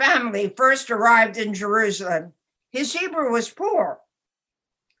family first arrived in Jerusalem, his Hebrew was poor.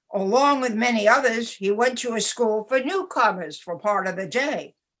 Along with many others, he went to a school for newcomers for part of the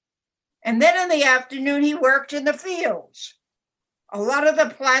day. And then in the afternoon, he worked in the fields. A lot of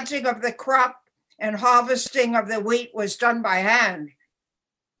the planting of the crop and harvesting of the wheat was done by hand.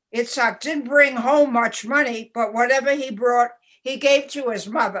 Itzhak didn't bring home much money, but whatever he brought, he gave to his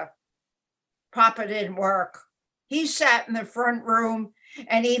mother. Papa didn't work. He sat in the front room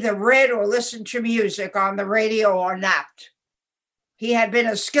and either read or listened to music on the radio or napped. He had been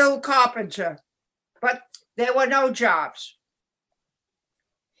a skilled carpenter, but there were no jobs.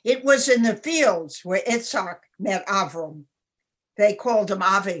 It was in the fields where Itzhak met Avram. They called him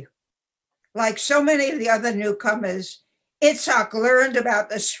Avi. Like so many of the other newcomers, Itzhak learned about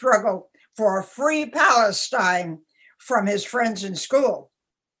the struggle for a free Palestine from his friends in school.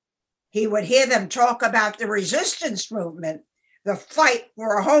 He would hear them talk about the resistance movement, the fight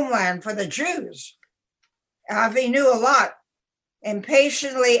for a homeland for the Jews. Avi knew a lot, and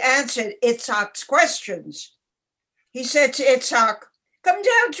patiently answered Itzhak's questions. He said to Itzhak, "Come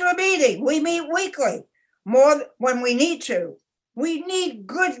down to a meeting. We meet weekly, more when we need to. We need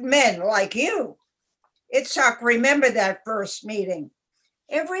good men like you." Itzhak remembered that first meeting.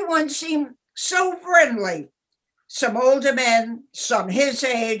 Everyone seemed so friendly. Some older men, some his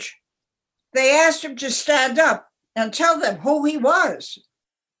age. They asked him to stand up and tell them who he was.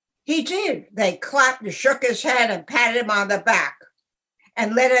 He did. They clapped and shook his hand and patted him on the back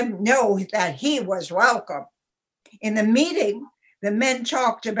and let him know that he was welcome. In the meeting, the men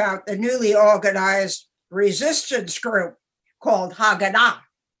talked about the newly organized resistance group called Haganah.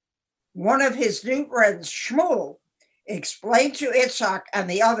 One of his new friends, Shmuel, explained to Itzhak and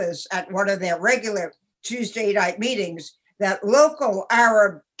the others at one of their regular Tuesday night meetings that local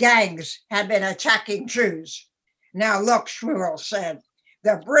Arab gangs had been attacking Jews. "Now look," Shmuel said,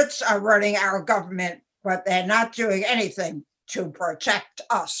 "the Brits are running our government, but they're not doing anything to protect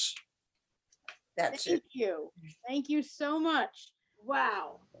us." That's it. Thank you. Thank you so much.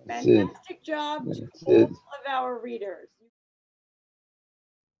 Wow. That's it. Fantastic job to That's all it. of our readers.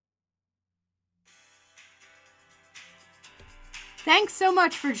 Thanks so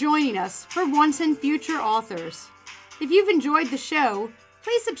much for joining us for Once and Future Authors. If you've enjoyed the show,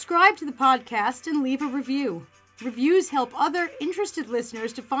 please subscribe to the podcast and leave a review. Reviews help other interested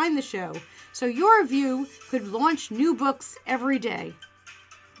listeners to find the show, so your review could launch new books every day.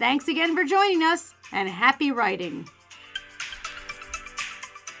 Thanks again for joining us, and happy writing.